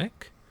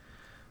comic.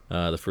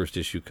 The first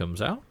issue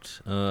comes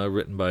out,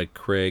 written by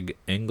Craig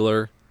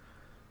Engler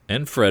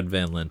and Fred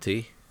Van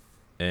Lente,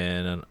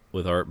 and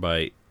with art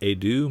by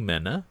Edu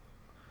Mena,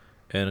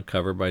 and a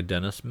cover by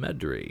Dennis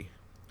Medry.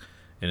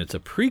 And it's a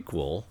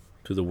prequel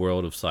to the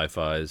world of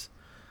Sci-Fi's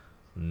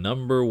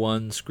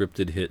 #1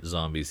 scripted hit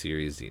zombie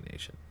series, Z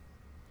Nation.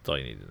 That's all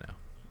you need to know.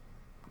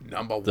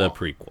 #1. The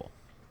prequel.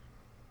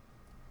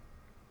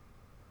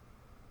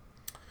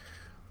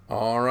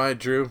 All right,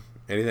 Drew.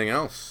 Anything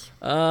else?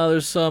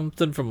 There's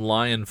something from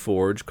Lion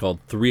Forge called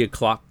 3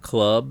 O'Clock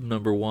Club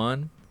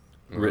 #1,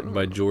 written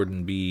by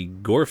Jordan B.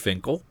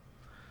 Gorfinkel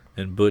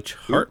and Butch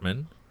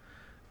Hartman,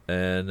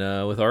 and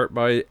with art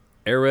by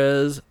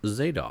Erez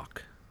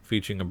Zadok,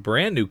 featuring a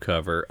brand new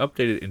cover,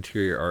 updated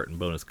interior art, and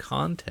bonus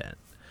content.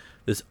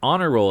 This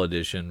honor roll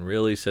edition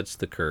really sets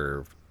the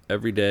curve.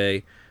 Every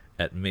day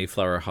at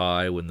Mayflower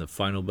High, when the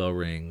final bell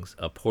rings,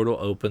 a portal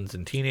opens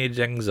and teenage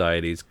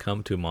anxieties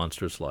come to a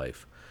monstrous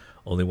life.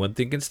 Only one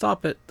thing can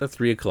stop it, the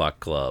 3 O'Clock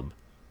Club.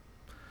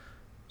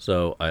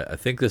 So I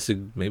think this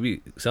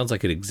maybe sounds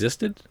like it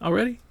existed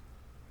already.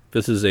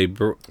 This is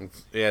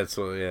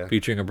yeah.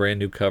 featuring a brand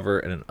new cover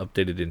and an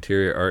updated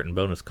interior art and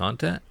bonus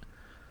content.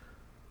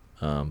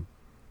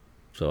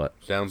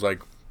 Sounds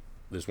like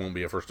this won't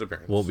be a first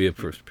appearance. Won't be a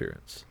first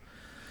appearance.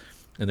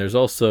 And there's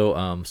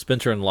also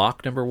Spencer and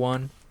Locke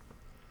 #1.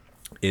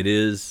 It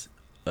is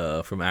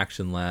from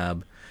Action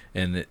Lab,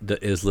 and it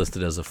is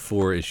listed as a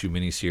 4-issue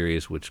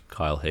miniseries, which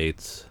Kyle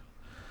hates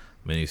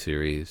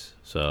miniseries.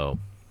 So,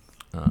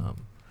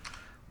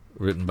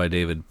 written by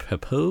David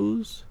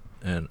Pepose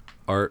and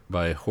art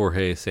by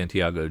Jorge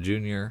Santiago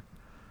Jr.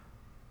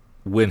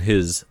 When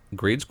his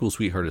grade school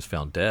sweetheart is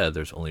found dead,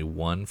 there's only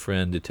one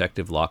friend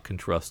Detective Locke can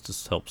trust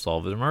to help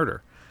solve the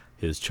murder: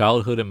 his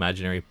childhood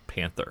imaginary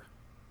panther,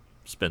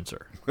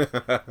 Spencer.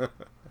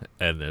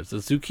 And there's a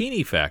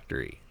zucchini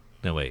factory.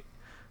 No, wait.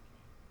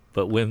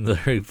 But when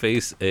they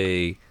face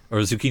a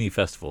zucchini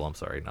festival, I'm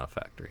sorry, not a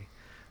factory.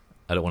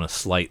 I don't want to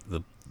slight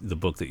the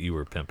book that you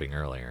were pimping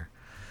earlier.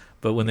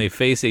 But when they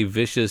face a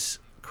vicious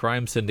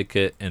crime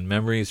syndicate and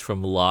memories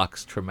from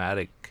Locke's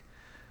traumatic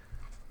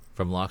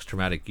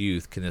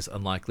youth, can this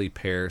unlikely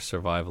pair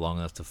survive long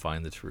enough to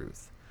find the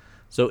truth?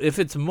 So if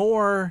it's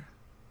more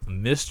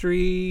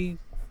mystery,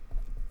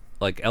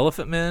 like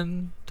Elephant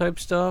Men type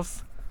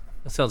stuff,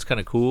 that sounds kind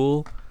of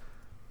cool.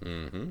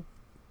 Mm-hmm.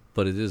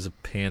 But it is a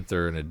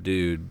panther and a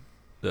dude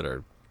that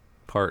are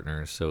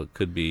partners, so it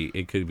could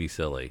be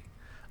silly.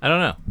 I don't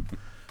know.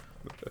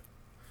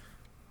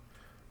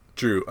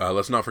 Drew,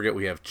 let's not forget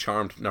we have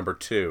Charmed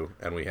 #2,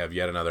 and we have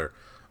yet another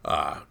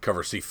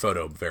cover C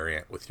photo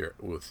variant with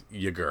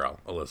your girl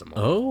Elizabeth.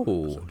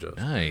 Oh,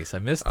 nice! I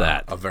missed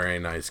that. A very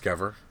nice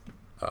cover.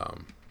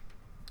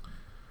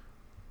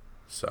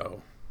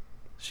 So,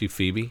 she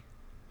Phoebe?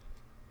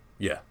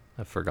 Yeah,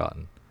 I've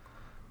forgotten.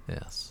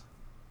 Yes,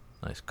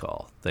 nice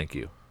call. Thank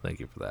you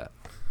for that.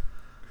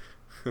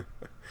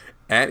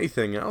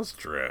 Anything else,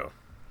 Drew?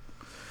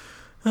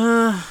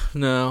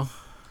 No.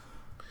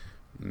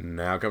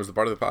 Now comes the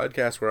part of the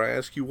podcast where I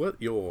ask you what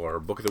your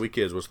book of the week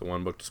is. What's the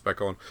one book to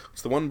spec on?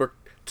 What's the one book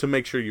to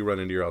make sure you run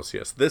into your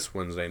LCS this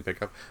Wednesday and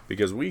pick up,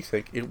 because we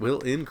think it will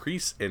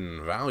increase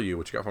in value.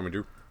 What you got for me,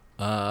 Drew?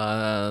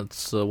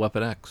 It's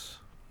Weapon X.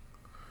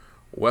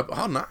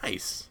 Oh,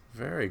 nice.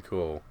 Very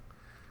cool.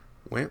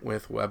 Went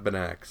with Weapon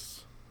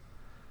X.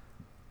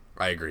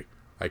 I agree.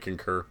 I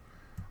concur.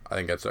 I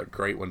think that's a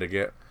great one to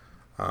get.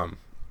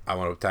 I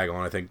want to tag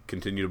on, I think,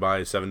 continue to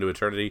buy 7 to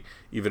Eternity.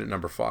 Even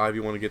at #5,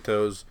 you want to get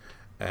those.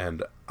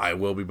 And I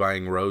will be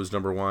buying Rose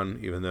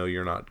 #1, even though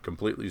you're not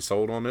completely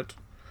sold on it.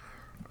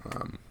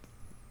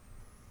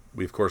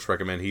 We, of course,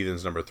 recommend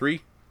Heathens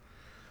 #3,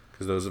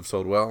 because those have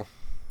sold well.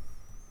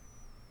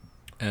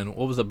 And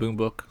what was that Boom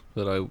book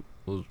that I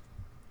was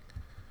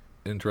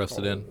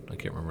interested in? I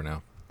can't remember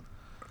now.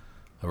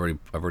 I've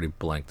already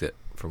blanked it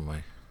from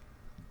my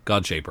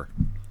Godshaper.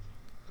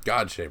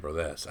 Godshaper,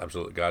 this.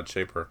 Absolutely.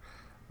 Godshaper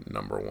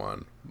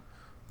 #1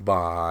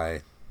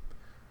 by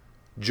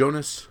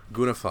Jonas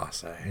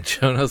Gunafase.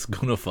 Jonas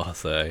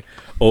Gunafase.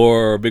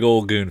 Or Big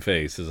Old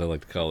Goonface, as I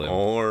like to call him.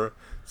 Or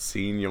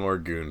Senior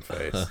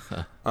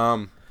Goonface.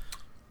 I'm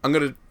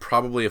gonna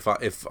probably, if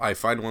I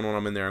find one when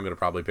I'm in there, I'm gonna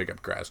probably pick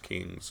up Grass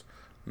Kings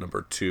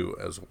 #2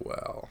 as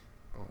well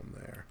on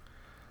there.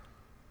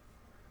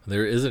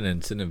 There is an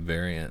incentive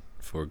variant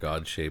for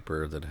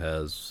Godshaper that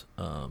has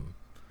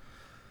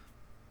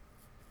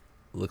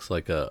looks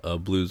like a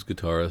blues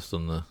guitarist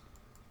on the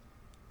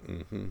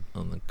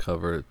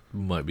cover. It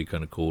might be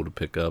kind of cool to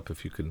pick up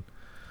if you can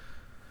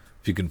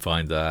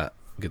find that.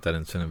 Get that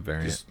incentive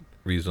variant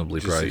reasonably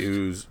priced. See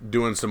who's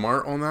doing some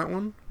art on that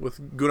one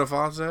with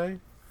Gunafase?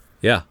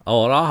 Yeah.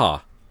 Oh,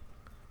 Aha.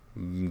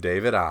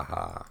 David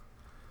Aha.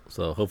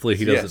 So hopefully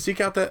he doesn't. Yeah,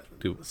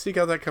 seek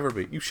out that cover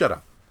beat. You shut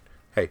up.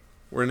 Hey,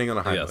 we're ending on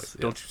a high note.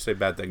 Don't you say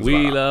bad things.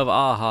 We love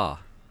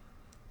Aha.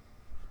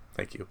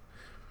 Thank you.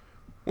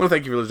 I want to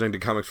thank you for listening to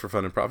Comics for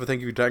Fun and Profit.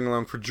 Thank you for tagging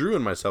along for Drew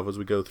and myself as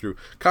we go through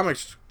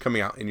comics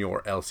coming out in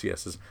your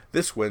LCSs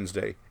this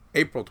Wednesday,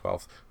 April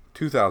 12th,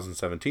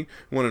 2017.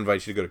 We want to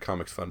invite you to go to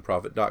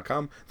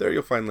comicsfunprofit.com. There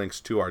you'll find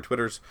links to our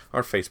Twitters,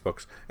 our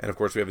Facebooks, and of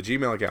course we have a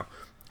Gmail account.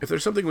 If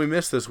there's something we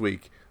missed this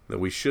week that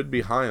we should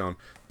be high on,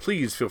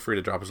 please feel free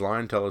to drop us a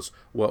line. Tell us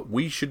what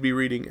we should be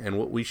reading and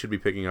what we should be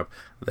picking up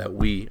that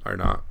we are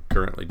not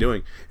currently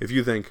doing. If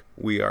you think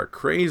we are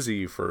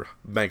crazy for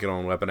banking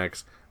on Weapon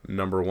X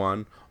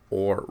 #1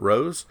 or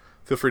Rose,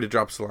 feel free to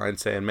drop us a line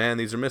saying, man,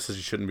 these are misses,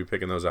 you shouldn't be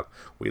picking those up.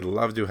 We'd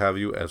love to have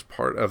you as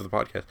part of the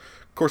podcast.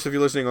 Of course, if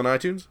you're listening on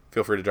iTunes,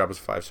 feel free to drop us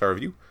a 5-star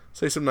review,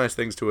 say some nice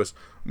things to us,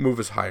 move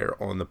us higher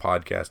on the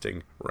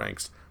podcasting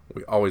ranks.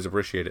 We always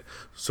appreciate it.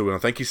 So we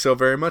want to thank you so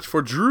very much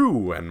for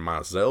Drew and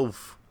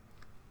myself.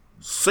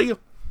 See ya.